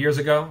 4 years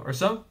ago or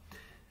so.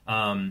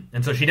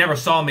 And so she never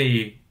saw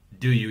me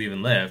do you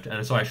even lift?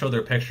 And so I showed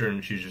her a picture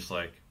and she's just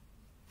like,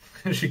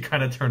 she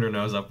kind of turned her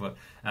nose up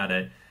at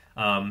it.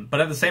 But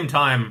at the same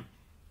time,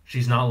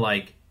 she's not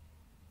like,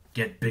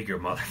 get bigger,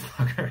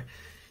 motherfucker.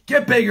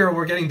 Get bigger,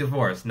 we're getting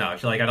divorced. No,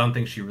 I don't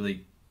think she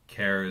really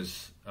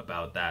cares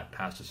about that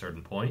past a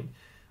certain point.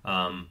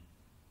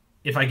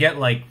 If I get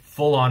like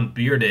full on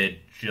bearded,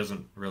 she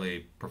doesn't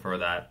really prefer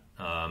that.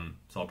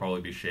 So I'll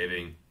probably be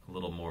shaving a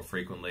little more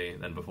frequently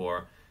than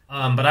before.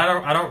 But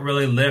I don't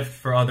really lift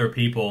for other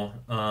people.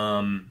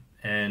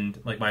 And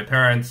like my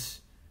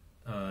parents,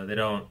 they're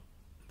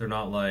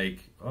not like,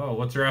 oh,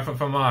 what's your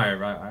FFMI?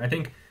 Right? I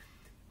think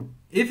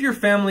if your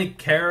family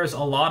cares a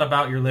lot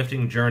about your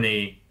lifting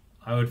journey,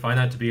 I would find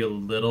that to be a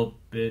little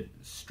bit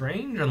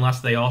strange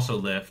unless they also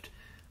lift.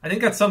 I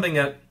think that's something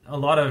that a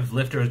lot of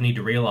lifters need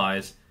to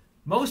realize.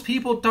 Most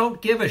people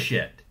don't give a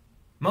shit.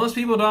 Most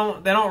people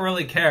don't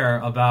really care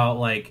about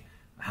like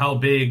how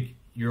big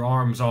your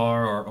arms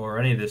are or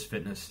any of this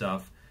fitness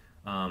stuff.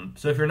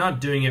 So if you're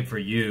not doing it for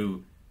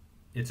you,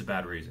 it's a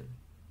bad reason.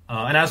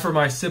 And as for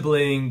my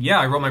sibling, yeah,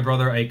 I wrote my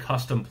brother a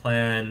custom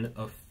plan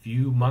a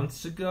few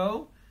months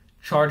ago.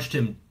 Charged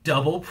him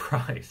double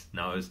price.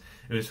 No,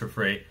 it was for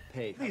free.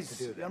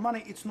 Please, your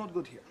money, it's not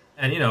good here.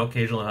 And,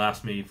 occasionally he'll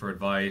ask me for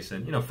advice.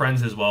 And,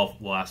 friends as well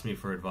will ask me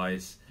for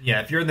advice. Yeah,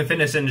 if you're in the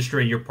fitness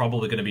industry, you're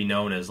probably going to be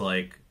known as,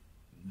 like,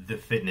 the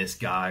fitness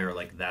guy or,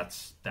 like,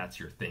 that's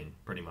your thing,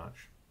 pretty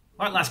much.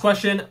 All right, last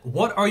question.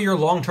 What are your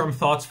long-term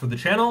thoughts for the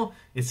channel?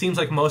 It seems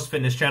like most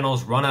fitness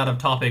channels run out of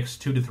topics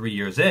 2 to 3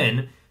 years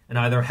in and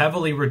either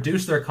heavily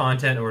reduce their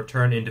content or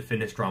turn into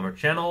fitness drama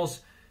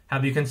channels.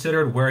 Have you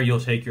considered where you'll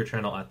take your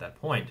channel at that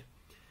point?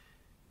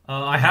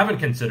 I haven't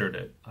considered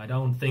it. I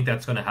don't think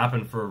that's going to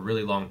happen for a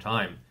really long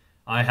time.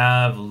 I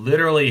have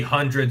literally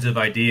hundreds of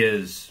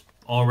ideas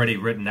already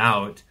written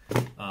out,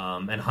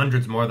 and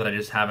hundreds more that I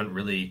just haven't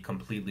really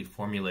completely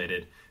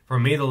formulated. For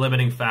me, the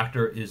limiting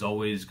factor is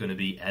always going to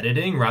be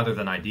editing rather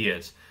than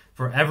ideas.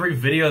 For every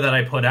video that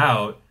I put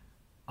out,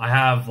 I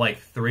have like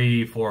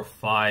 3, 4,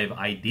 5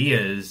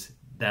 ideas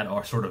that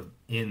are sort of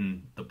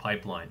in the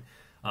pipeline.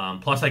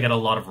 Plus, I get a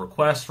lot of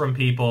requests from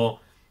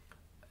people.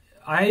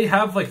 I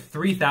have like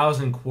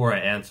 3,000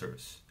 Quora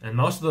answers, and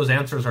most of those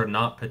answers are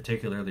not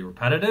particularly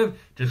repetitive,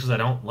 just because I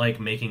don't like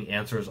making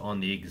answers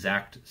on the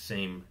exact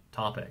same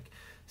topic.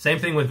 Same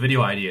thing with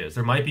video ideas.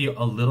 There might be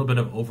a little bit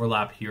of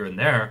overlap here and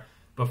there,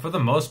 but for the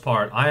most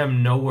part, I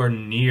am nowhere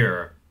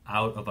near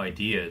out of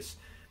ideas.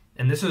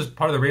 And this is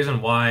part of the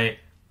reason why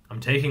I'm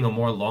taking a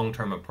more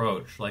long-term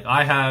approach. Like,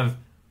 I have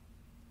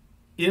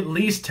at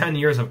least 10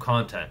 years of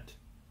content,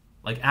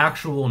 like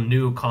actual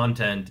new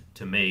content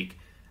to make.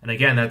 And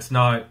again, that's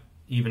not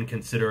even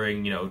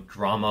considering,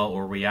 drama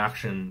or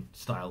reaction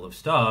style of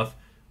stuff,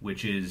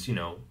 which is,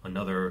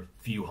 another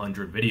few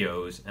hundred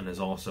videos and is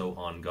also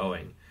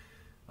ongoing.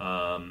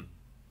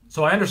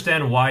 So I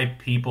understand why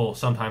people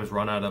sometimes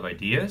run out of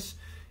ideas.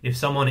 If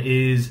someone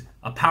is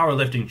a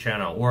powerlifting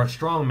channel or a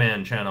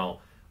strongman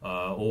channel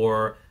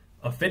or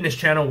a fitness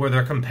channel where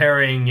they're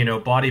comparing,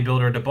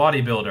 bodybuilder to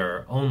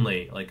bodybuilder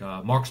only, like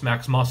Mark's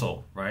Max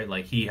Muscle, right?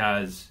 Like he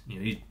has,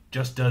 he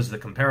just does the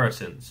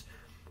comparisons.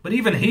 But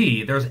even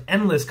there's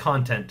endless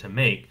content to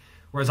make.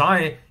 Whereas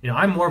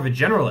I'm more of a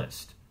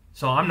generalist.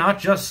 So I'm not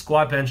just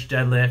squat, bench,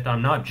 deadlift.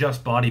 I'm not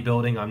just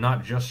bodybuilding. I'm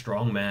not just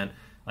strongman.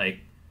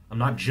 Like, I'm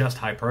not just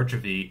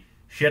hypertrophy.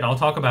 Shit, I'll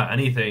talk about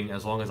anything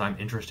as long as I'm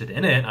interested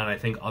in it, and I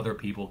think other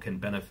people can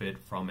benefit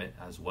from it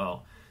as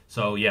well.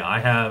 So yeah, I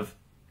have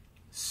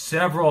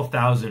several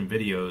thousand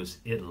videos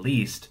at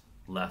least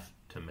left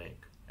to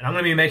make. And I'm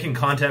going to be making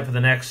content for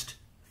the next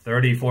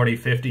 30, 40,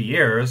 50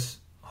 years,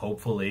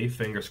 hopefully,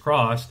 fingers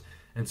crossed.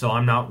 And so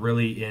I'm not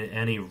really in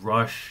any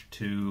rush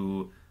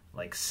to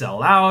like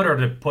sell out or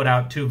to put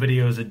out 2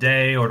 videos a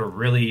day or to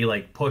really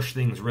like push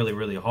things really,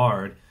 really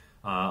hard.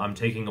 I'm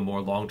taking a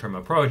more long-term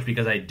approach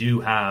because I do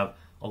have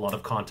a lot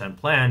of content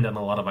planned and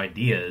a lot of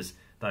ideas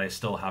that I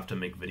still have to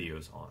make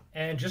videos on.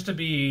 And just to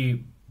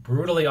be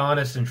brutally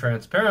honest and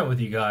transparent with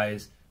you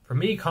guys, for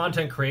me,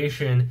 content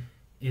creation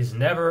is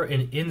never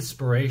an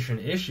inspiration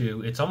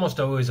issue. It's almost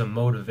always a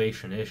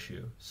motivation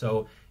issue.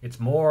 So it's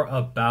more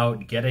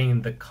about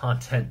getting the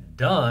content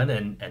done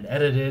and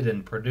edited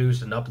and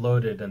produced and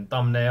uploaded and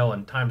thumbnail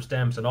and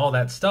timestamps and all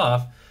that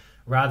stuff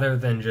rather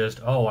than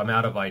just, oh, I'm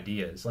out of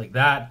ideas. Like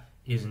that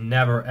is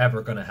never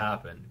ever going to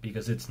happen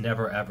because it's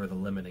never ever the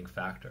limiting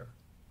factor.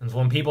 And so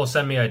when people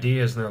send me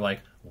ideas and they're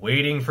like,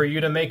 waiting for you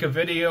to make a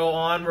video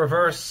on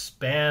reverse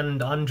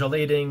band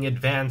undulating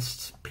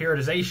advanced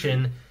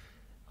periodization,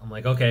 I'm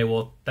like, okay,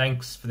 well,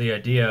 thanks for the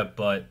idea,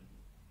 but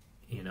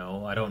You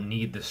know, I don't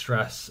need the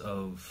stress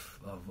of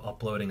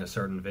uploading a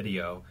certain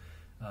video.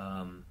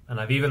 And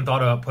I've even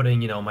thought about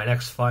putting, you know, my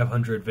next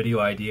 500 video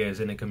ideas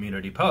in a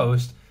community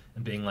post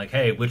and being like,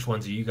 hey, which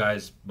ones are you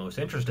guys most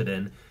interested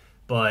in?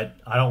 But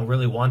I don't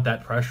really want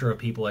that pressure of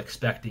people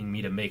expecting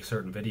me to make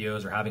certain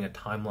videos or having a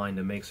timeline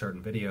to make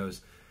certain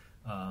videos,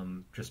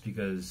 just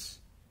because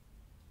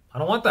I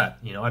don't want that.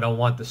 You know, I don't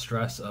want the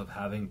stress of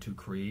having to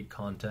create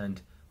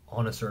content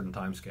on a certain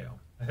time scale.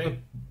 I think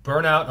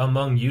burnout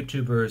among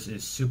YouTubers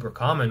is super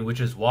common, which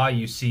is why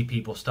you see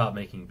people stop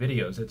making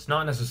videos. It's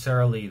not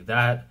necessarily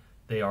that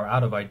they are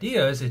out of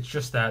ideas, it's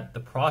just that the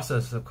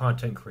process of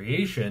content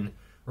creation,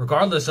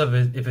 regardless of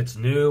if it's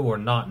new or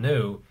not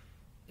new,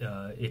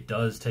 it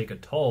does take a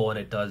toll and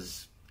it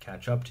does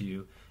catch up to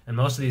you. And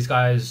most of these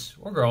guys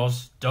or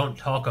girls don't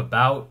talk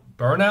about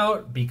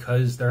burnout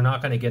because they're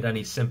not going to get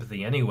any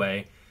sympathy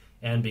anyway,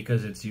 and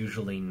because it's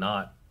usually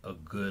not a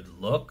good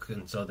look,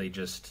 and so they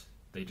just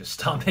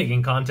stop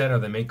making content, or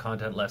they make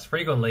content less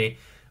frequently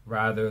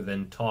rather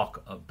than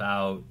talk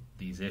about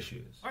these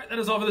issues. All right, that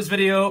is all for this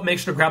video. Make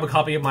sure to grab a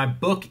copy of my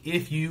book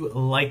if you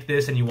like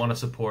this and you want to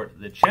support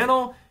the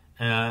channel.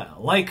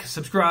 Like,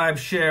 subscribe,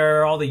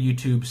 share, all the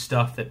YouTube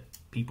stuff that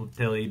people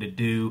tell you to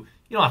do.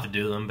 You don't have to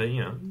do them, but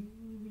you know,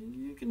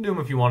 you can do them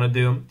if you want to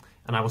do them.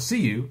 And I will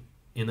see you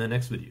in the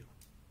next video.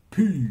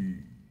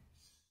 Peace.